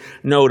to take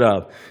note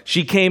of.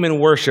 She came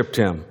and worshiped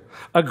him.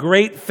 A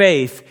great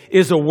faith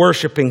is a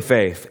worshiping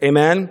faith.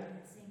 Amen?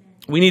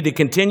 We need to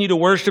continue to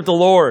worship the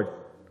Lord.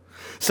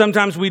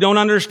 Sometimes we don't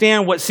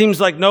understand what seems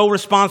like no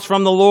response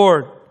from the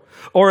Lord.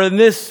 Or in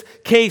this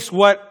case,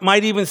 what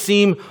might even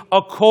seem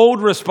a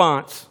cold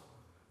response.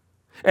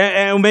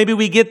 And maybe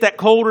we get that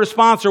cold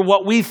response, or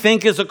what we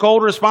think is a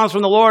cold response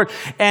from the Lord.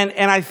 And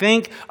I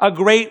think a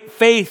great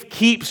faith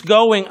keeps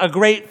going. A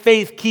great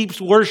faith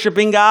keeps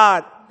worshiping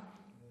God.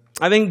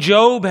 I think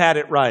Job had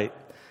it right.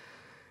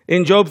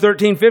 In Job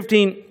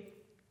 13:15,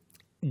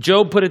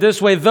 Job put it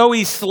this way: though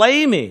he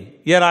slay me,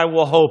 yet I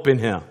will hope in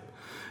him.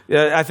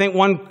 I think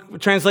one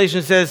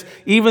translation says,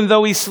 even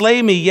though he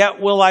slay me,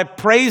 yet will I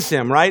praise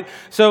him, right?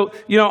 So,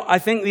 I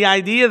think the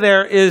idea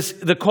there is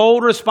the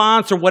cold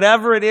response, or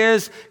whatever it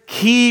is,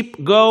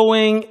 keep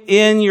going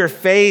in your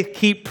faith,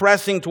 keep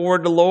pressing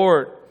toward the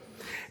Lord.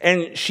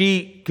 And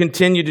she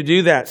continued to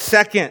do that.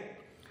 Second,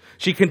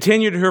 she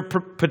continued her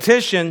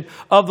petition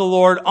of the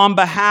Lord on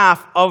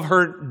behalf of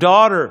her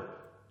daughter.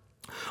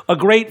 A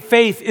great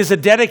faith is a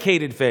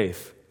dedicated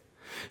faith.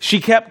 She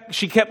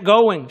kept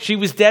going. She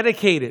was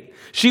dedicated.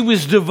 She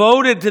was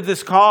devoted to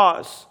this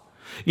cause.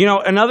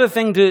 Another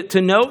thing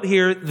to note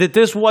here, that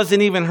this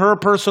wasn't even her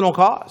personal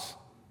cause.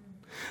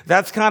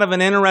 That's kind of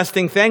an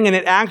interesting thing, and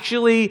it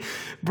actually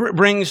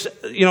brings,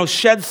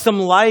 sheds some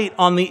light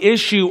on the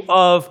issue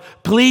of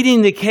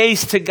pleading the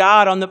case to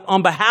God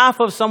on behalf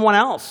of someone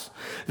else.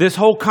 This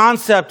whole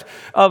concept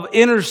of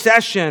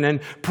intercession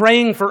and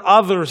praying for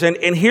others.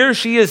 And here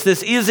she is.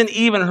 This isn't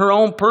even her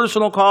own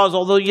personal cause,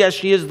 although, yes,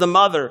 she is the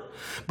mother.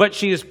 But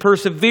she is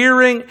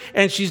persevering,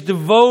 and she's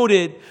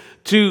devoted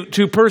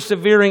to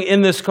persevering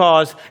in this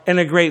cause. And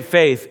a great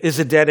faith is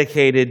a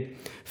dedicated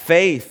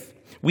faith.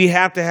 We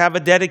have to have a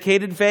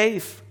dedicated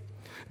faith.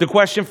 The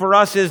question for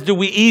us is, do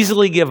we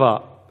easily give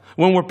up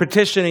when we're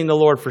petitioning the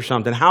Lord for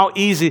something?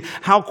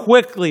 How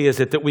quickly is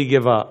it that we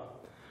give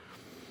up?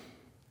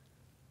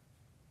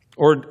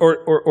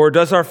 Or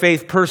does our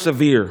faith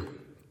persevere?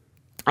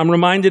 I'm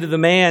reminded of the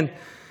man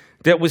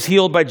that was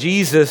healed by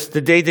Jesus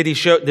the day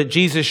that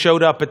Jesus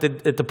showed up at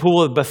the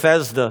pool of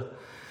Bethesda.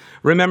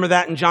 Remember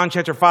that in John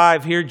chapter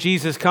 5. Here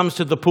Jesus comes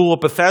to the pool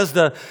of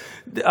Bethesda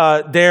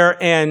there,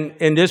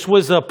 and this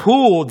was a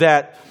pool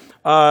that,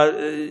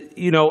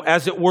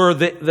 as it were,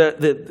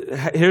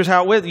 here's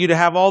how it went. You'd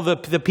have all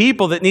the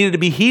people that needed to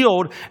be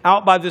healed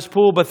out by this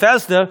pool of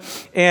Bethesda,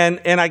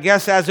 and I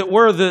guess, as it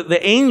were,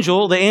 the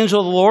angel of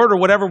the Lord or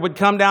whatever would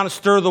come down and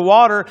stir the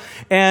water,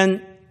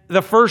 and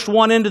the first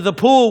one into the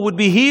pool would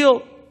be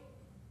healed.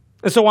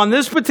 And so on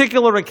this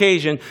particular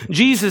occasion,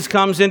 Jesus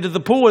comes into the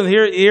pool, and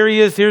here he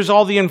is. Here's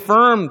all the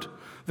infirmed.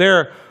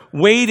 They're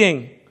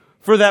waiting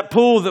for that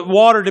pool, that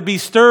water to be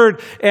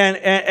stirred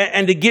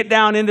and to get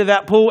down into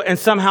that pool and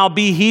somehow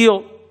be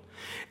healed.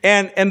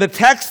 And the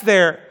text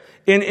there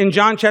in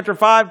John chapter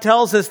 5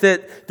 tells us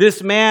that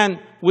this man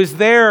was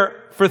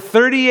there for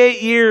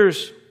 38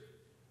 years.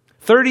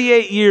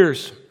 38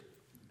 years.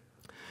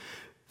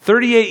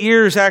 38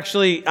 years,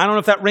 actually, I don't know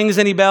if that rings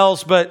any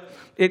bells, but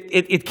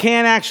it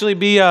can actually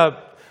be a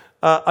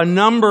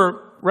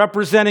number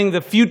representing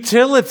the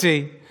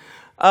futility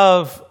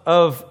of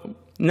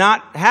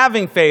not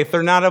having faith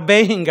or not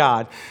obeying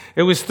God.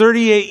 It was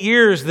 38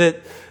 years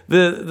that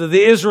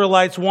the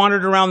Israelites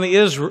wandered around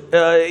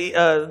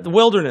the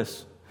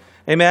wilderness.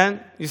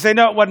 Amen? You say,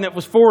 no, it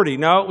was 40.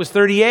 No, it was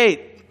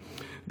 38.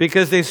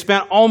 Because they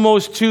spent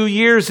almost 2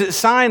 years at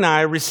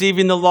Sinai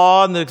receiving the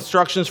law and the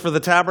instructions for the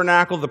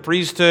tabernacle, the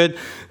priesthood,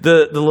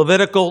 the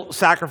Levitical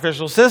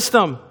sacrificial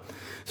system.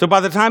 So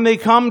by the time they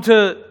come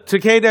to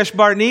Kadesh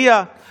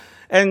Barnea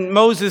and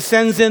Moses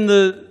sends in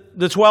the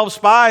 12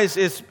 spies,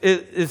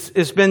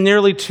 it's been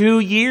nearly 2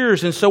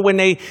 years. And so when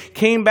they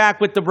came back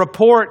with the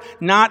report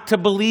not to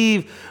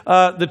believe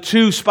the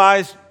 2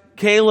 spies,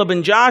 Caleb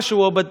and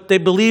Joshua, but they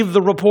believed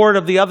the report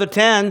of the other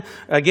 10,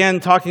 again,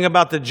 talking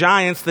about the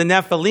giants, the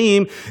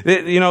Nephilim,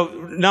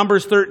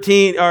 Numbers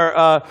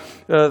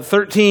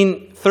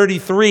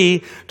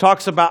 13:33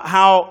 talks about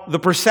how the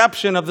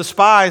perception of the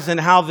spies and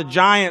how the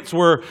giants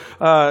were,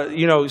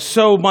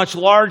 so much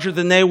larger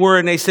than they were.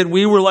 And they said,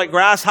 we were like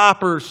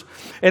grasshoppers.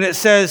 And it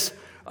says,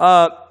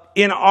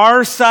 in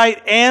our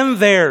sight and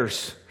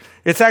theirs.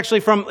 It's actually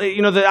from,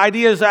 the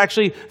idea is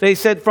actually, they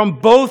said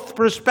from both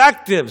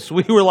perspectives,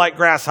 we were like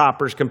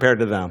grasshoppers compared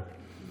to them.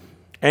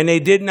 And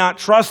they did not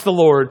trust the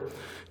Lord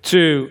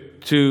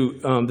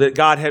that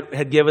God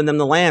had given them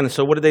the land. And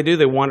so what did they do?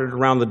 They wandered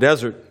around the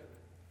desert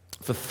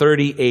for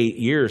 38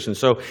 years. And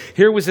so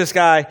here was this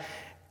guy,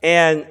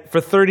 and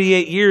for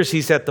 38 years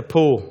he's at the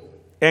pool.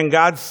 And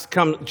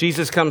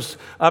Jesus comes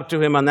up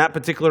to him on that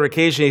particular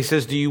occasion. He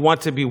says, do you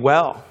want to be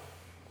well?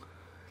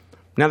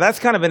 Now, that's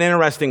kind of an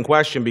interesting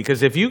question,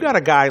 because if you got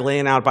a guy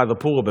laying out by the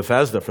pool of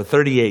Bethesda for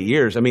 38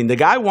 years, the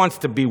guy wants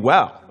to be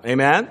well.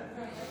 Amen?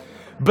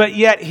 But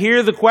yet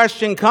here the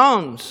question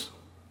comes.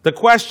 The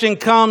question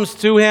comes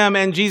to him,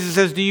 and Jesus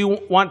says, do you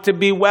want to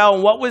be well?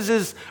 And what was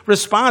his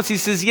response? He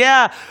says,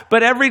 yeah,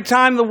 but every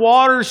time the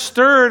water's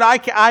stirred, I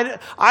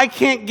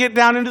can't get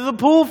down into the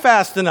pool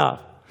fast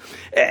enough.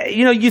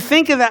 You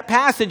think of that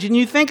passage, and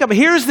you think of,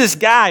 here's this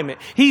guy, man.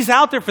 He's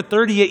out there for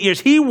 38 years.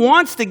 He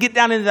wants to get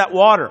down into that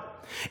water.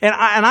 And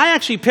I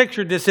actually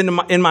pictured this in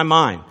my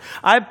mind.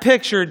 I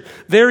pictured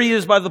there he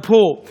is by the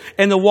pool,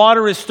 and the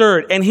water is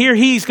stirred. And here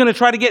he's going to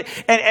try to get,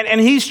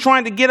 and he's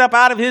trying to get up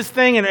out of his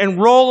thing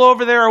and roll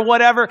over there or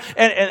whatever.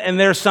 And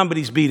there's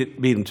somebody's beat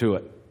him to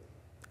it.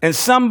 And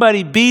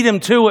somebody beat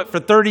him to it for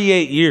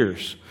 38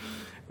 years.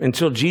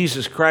 Until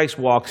Jesus Christ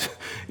walks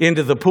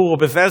into the pool of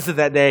Bethesda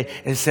that day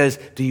and says,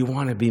 do you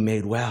want to be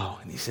made well?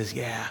 And he says,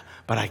 yeah,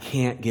 but I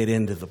can't get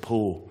into the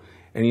pool.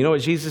 And you know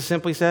what Jesus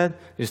simply said?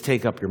 Just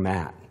take up your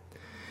mat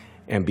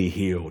and be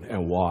healed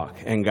and walk.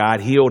 And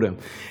God healed him.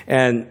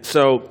 And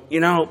so,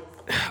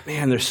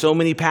 man, there's so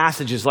many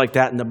passages like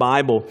that in the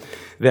Bible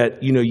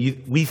that,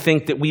 we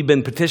think that we've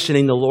been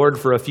petitioning the Lord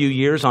for a few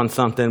years on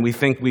something. We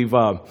think we've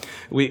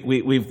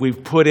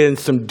put in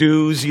some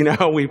dues,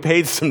 we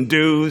paid some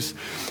dues,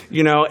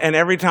 and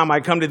every time I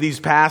come to these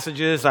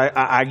passages,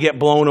 I get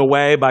blown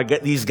away by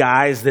these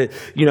guys that,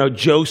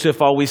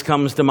 Joseph always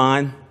comes to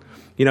mind.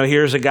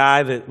 Here's a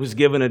guy that was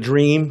given a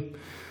dream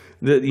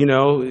that,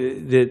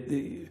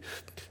 that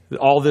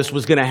all this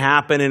was going to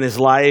happen in his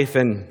life.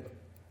 And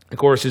of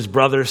course, his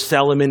brothers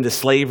sell him into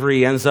slavery.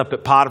 He ends up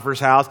at Potiphar's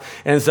house,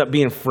 ends up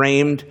being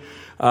framed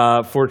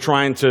for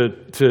trying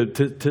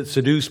to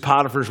seduce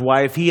Potiphar's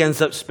wife. He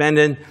ends up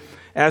spending,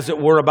 as it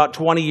were, about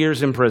 20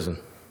 years in prison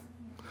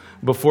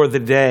before the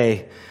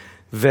day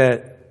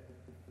that,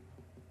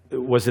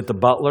 was it the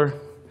butler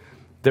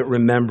that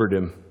remembered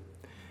him?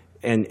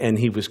 And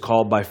he was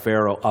called by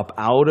Pharaoh up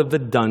out of the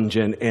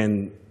dungeon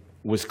and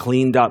was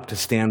cleaned up to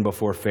stand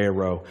before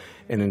Pharaoh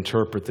and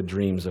interpret the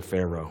dreams of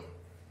Pharaoh.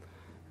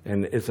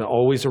 And it's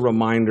always a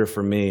reminder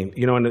for me.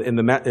 You know, in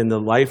the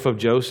life of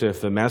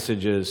Joseph, the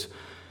message is,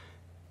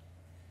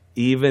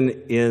 even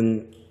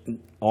in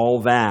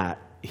all that,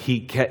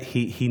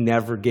 he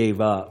never gave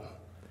up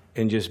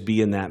and just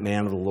being that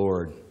man of the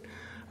Lord.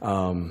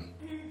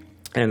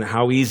 And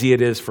how easy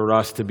it is for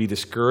us to be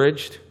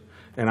discouraged.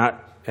 And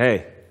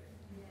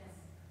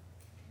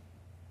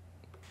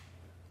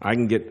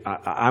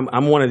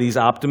I'm one of these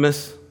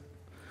optimists.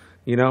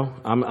 You know,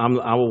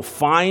 I will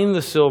find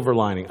the silver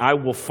lining. I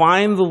will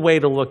find the way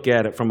to look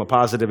at it from a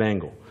positive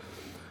angle.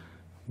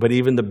 But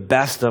even the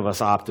best of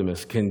us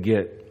optimists can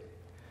get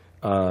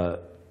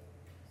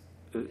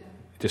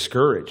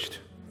discouraged.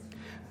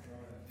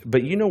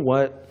 But you know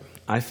what?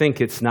 I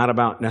think it's not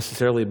about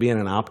necessarily being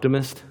an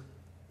optimist,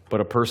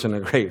 but a person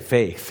of great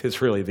faith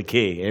is really the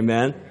key.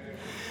 Amen?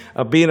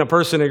 Being a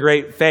person of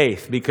great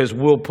faith, because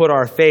we'll put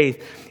our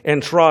faith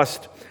and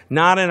trust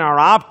not in our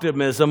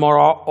optimism or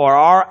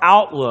our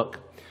outlook,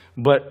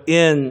 but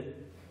in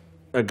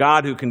a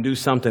God who can do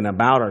something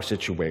about our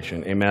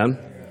situation. Amen?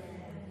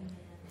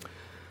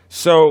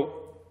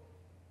 So,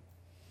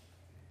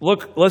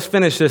 look, let's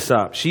finish this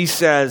up. He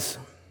says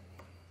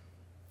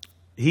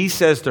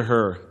to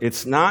her,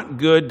 it's not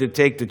good to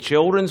take the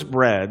children's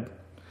bread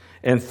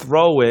and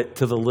throw it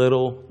to the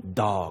little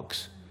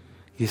dogs.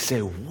 You say,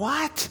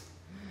 what?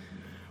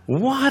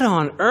 What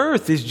on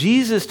earth is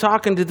Jesus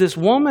talking to this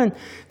woman,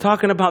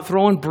 talking about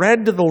throwing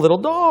bread to the little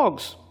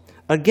dogs?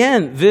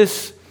 Again,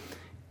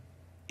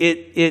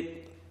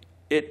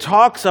 it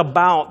talks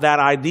about that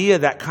idea,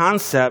 that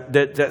concept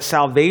that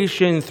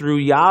salvation through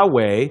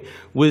Yahweh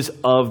was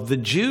of the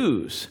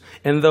Jews.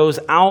 And those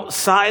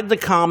outside the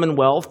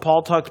commonwealth,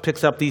 Paul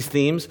picks up these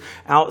themes,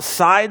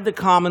 outside the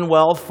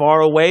commonwealth,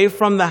 far away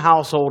from the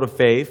household of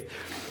faith,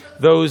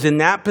 those in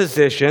that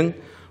position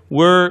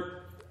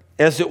were,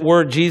 as it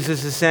were,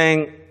 Jesus is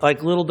saying,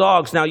 like little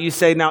dogs. Now you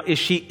say,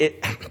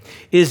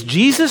 is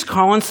Jesus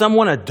calling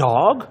someone a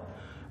dog?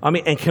 I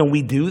mean, and can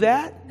we do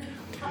that?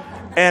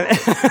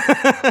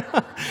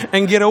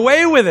 And get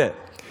away with it?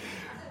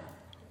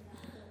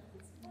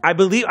 I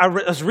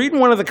was reading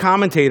one of the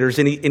commentators,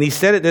 and he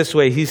said it this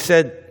way. He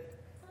said,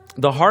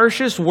 the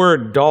harshest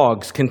word,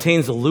 dogs,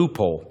 contains a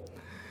loophole.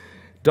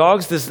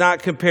 Dogs does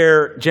not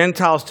compare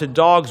Gentiles to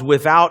dogs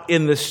without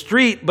in the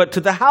street, but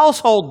to the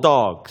household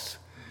dogs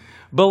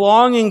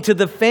belonging to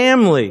the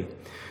family,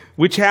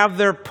 which have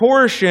their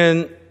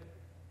portion,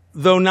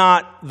 though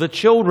not the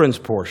children's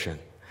portion.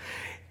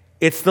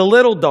 It's the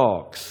little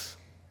dogs.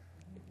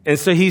 And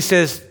so he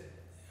says,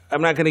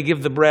 I'm not going to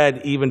give the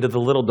bread even to the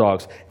little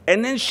dogs.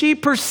 And then she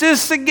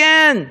persists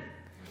again.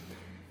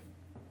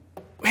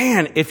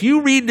 Man, if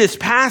you read this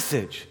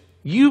passage,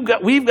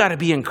 we've got to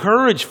be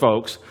encouraged,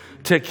 folks,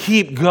 to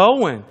keep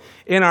going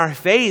in our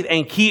faith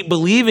and keep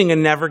believing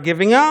and never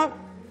giving up.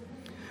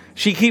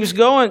 She keeps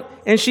going,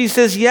 and she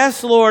says,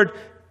 yes, Lord.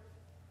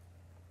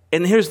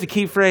 And here's the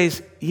key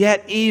phrase,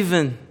 yet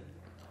even.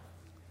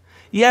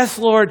 Yes,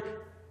 Lord,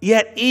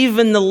 yet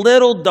even the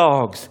little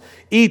dogs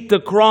eat the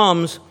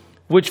crumbs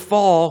which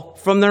fall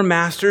from their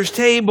master's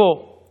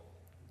table.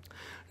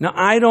 Now,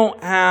 I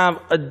don't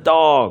have a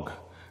dog,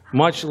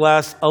 much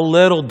less a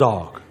little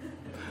dog.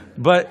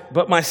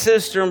 But my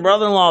sister and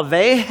brother-in-law,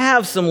 they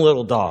have some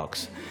little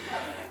dogs.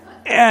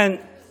 And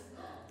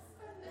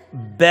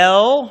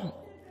Belle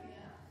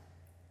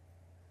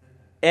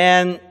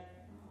and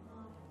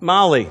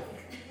Molly.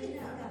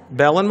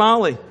 Belle and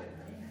Molly.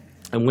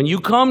 And when you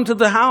come to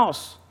the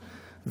house,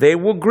 they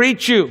will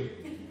greet you.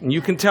 And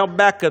you can tell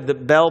Becca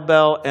that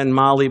Belle and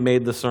Molly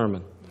made the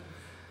sermon.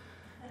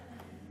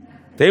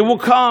 They will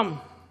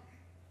come.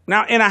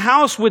 Now, in a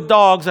house with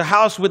dogs, a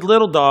house with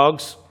little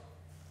dogs,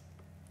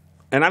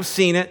 and I've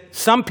seen it,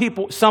 some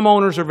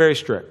owners are very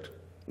strict.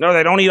 No,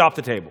 they don't eat off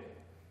the table.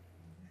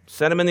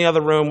 Set them in the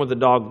other room with the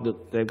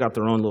dog. They've got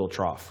their own little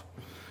trough.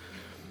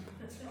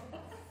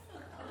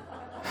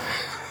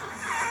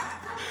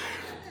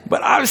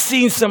 But I've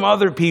seen some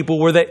other people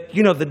where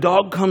the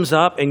dog comes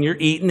up and you're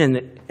eating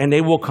and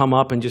they will come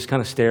up and just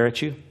kind of stare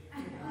at you.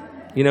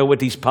 With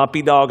these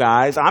puppy dog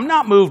eyes. I'm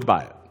not moved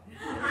by it.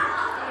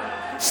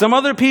 Some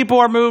other people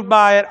are moved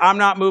by it. I'm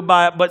not moved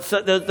by it. But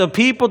the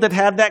people that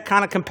have that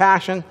kind of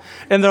compassion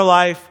in their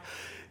life,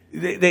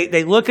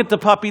 they look at the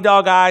puppy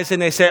dog eyes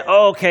and they say,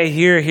 oh, okay,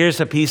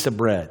 here's a piece of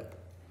bread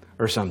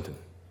or something.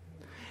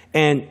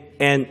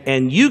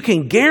 And you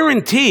can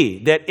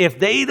guarantee that if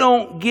they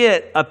don't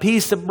get a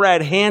piece of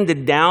bread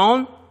handed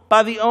down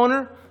by the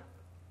owner,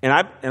 and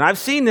I've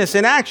seen this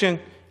in action,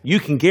 you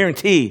can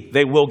guarantee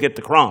they will get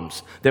the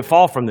crumbs that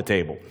fall from the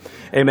table.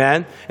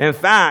 Amen? In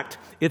fact,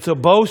 it's a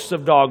boast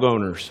of dog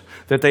owners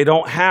that they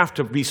don't have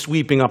to be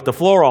sweeping up the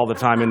floor all the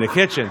time in the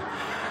kitchen.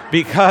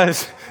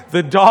 because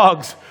the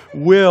dogs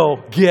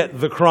will get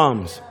the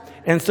crumbs.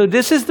 And so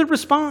this is the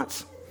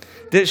response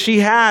that she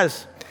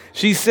has.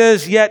 She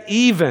says, yet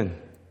even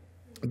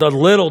the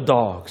little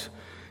dogs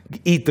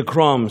eat the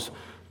crumbs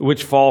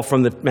which fall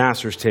from the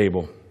master's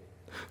table.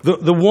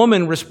 The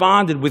woman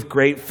responded with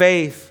great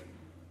faith.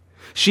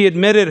 She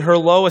admitted her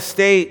low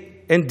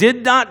estate and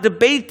did not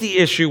debate the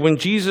issue when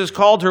Jesus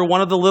called her one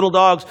of the little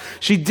dogs.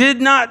 She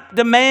did not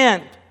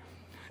demand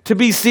to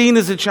be seen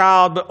as a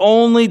child, but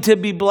only to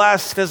be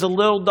blessed as a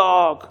little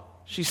dog.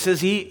 She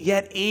says,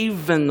 yet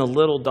even the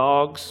little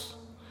dogs.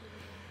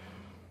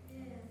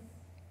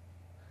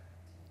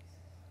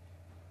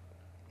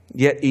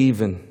 Yet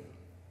even.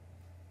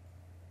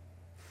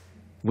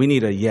 We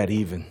need a yet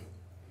even.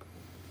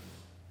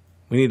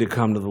 We need to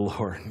come to the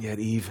Lord, yet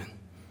even.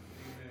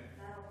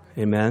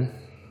 Amen.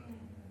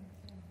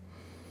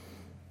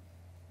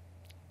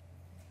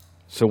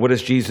 So what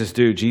does Jesus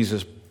do?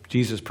 Jesus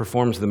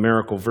performs the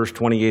miracle. Verse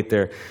 28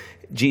 there.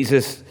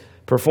 Jesus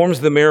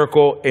performs the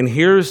miracle, and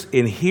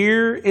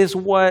here is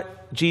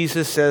what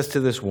Jesus says to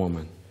this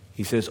woman.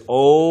 He says,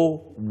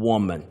 "O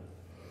woman,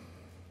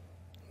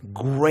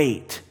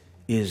 great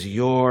is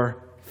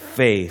your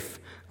faith.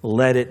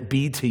 Let it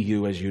be to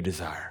you as you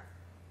desire."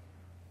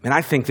 And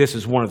I think this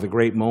is one of the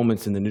great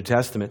moments in the New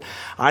Testament.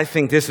 I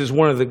think this is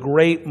one of the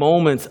great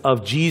moments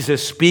of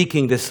Jesus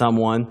speaking to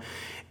someone.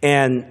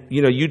 And,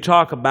 you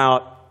talk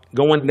about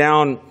going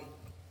down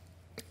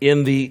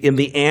in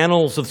the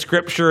annals of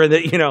Scripture, and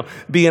that,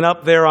 being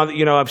up there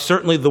on,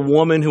 certainly the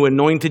woman who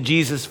anointed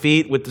Jesus'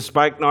 feet with the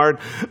spikenard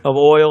of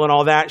oil and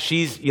all that.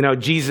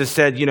 Jesus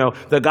said,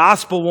 the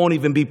gospel won't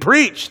even be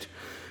preached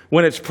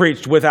when it's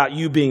preached without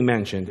you being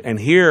mentioned. And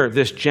here,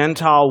 this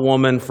Gentile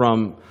woman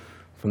from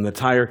the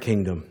Tyre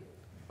kingdom,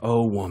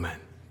 "O woman,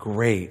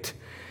 great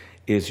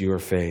is your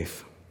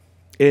faith."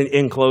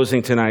 In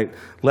closing tonight,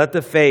 let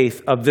the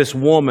faith of this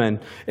woman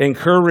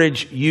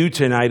encourage you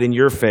tonight in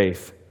your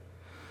faith.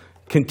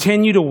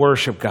 Continue to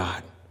worship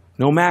God.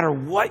 No matter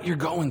what you're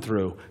going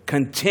through,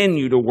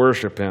 continue to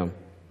worship Him.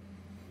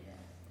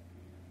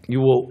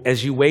 You will,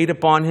 as you wait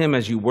upon Him,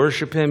 as you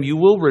worship Him, you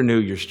will renew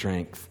your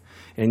strength.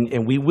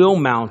 And we will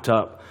mount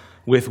up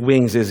with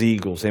wings as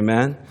eagles.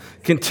 Amen?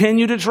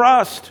 Continue to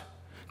trust.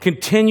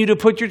 Continue to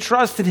put your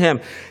trust in Him.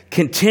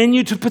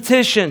 Continue to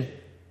petition.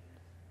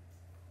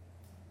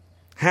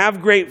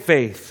 Have great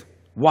faith.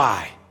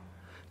 Why?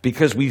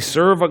 Because we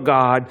serve a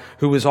God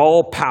who is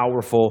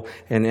all-powerful,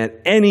 and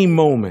at any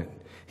moment,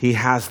 He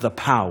has the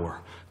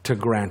power to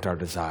grant our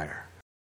desire.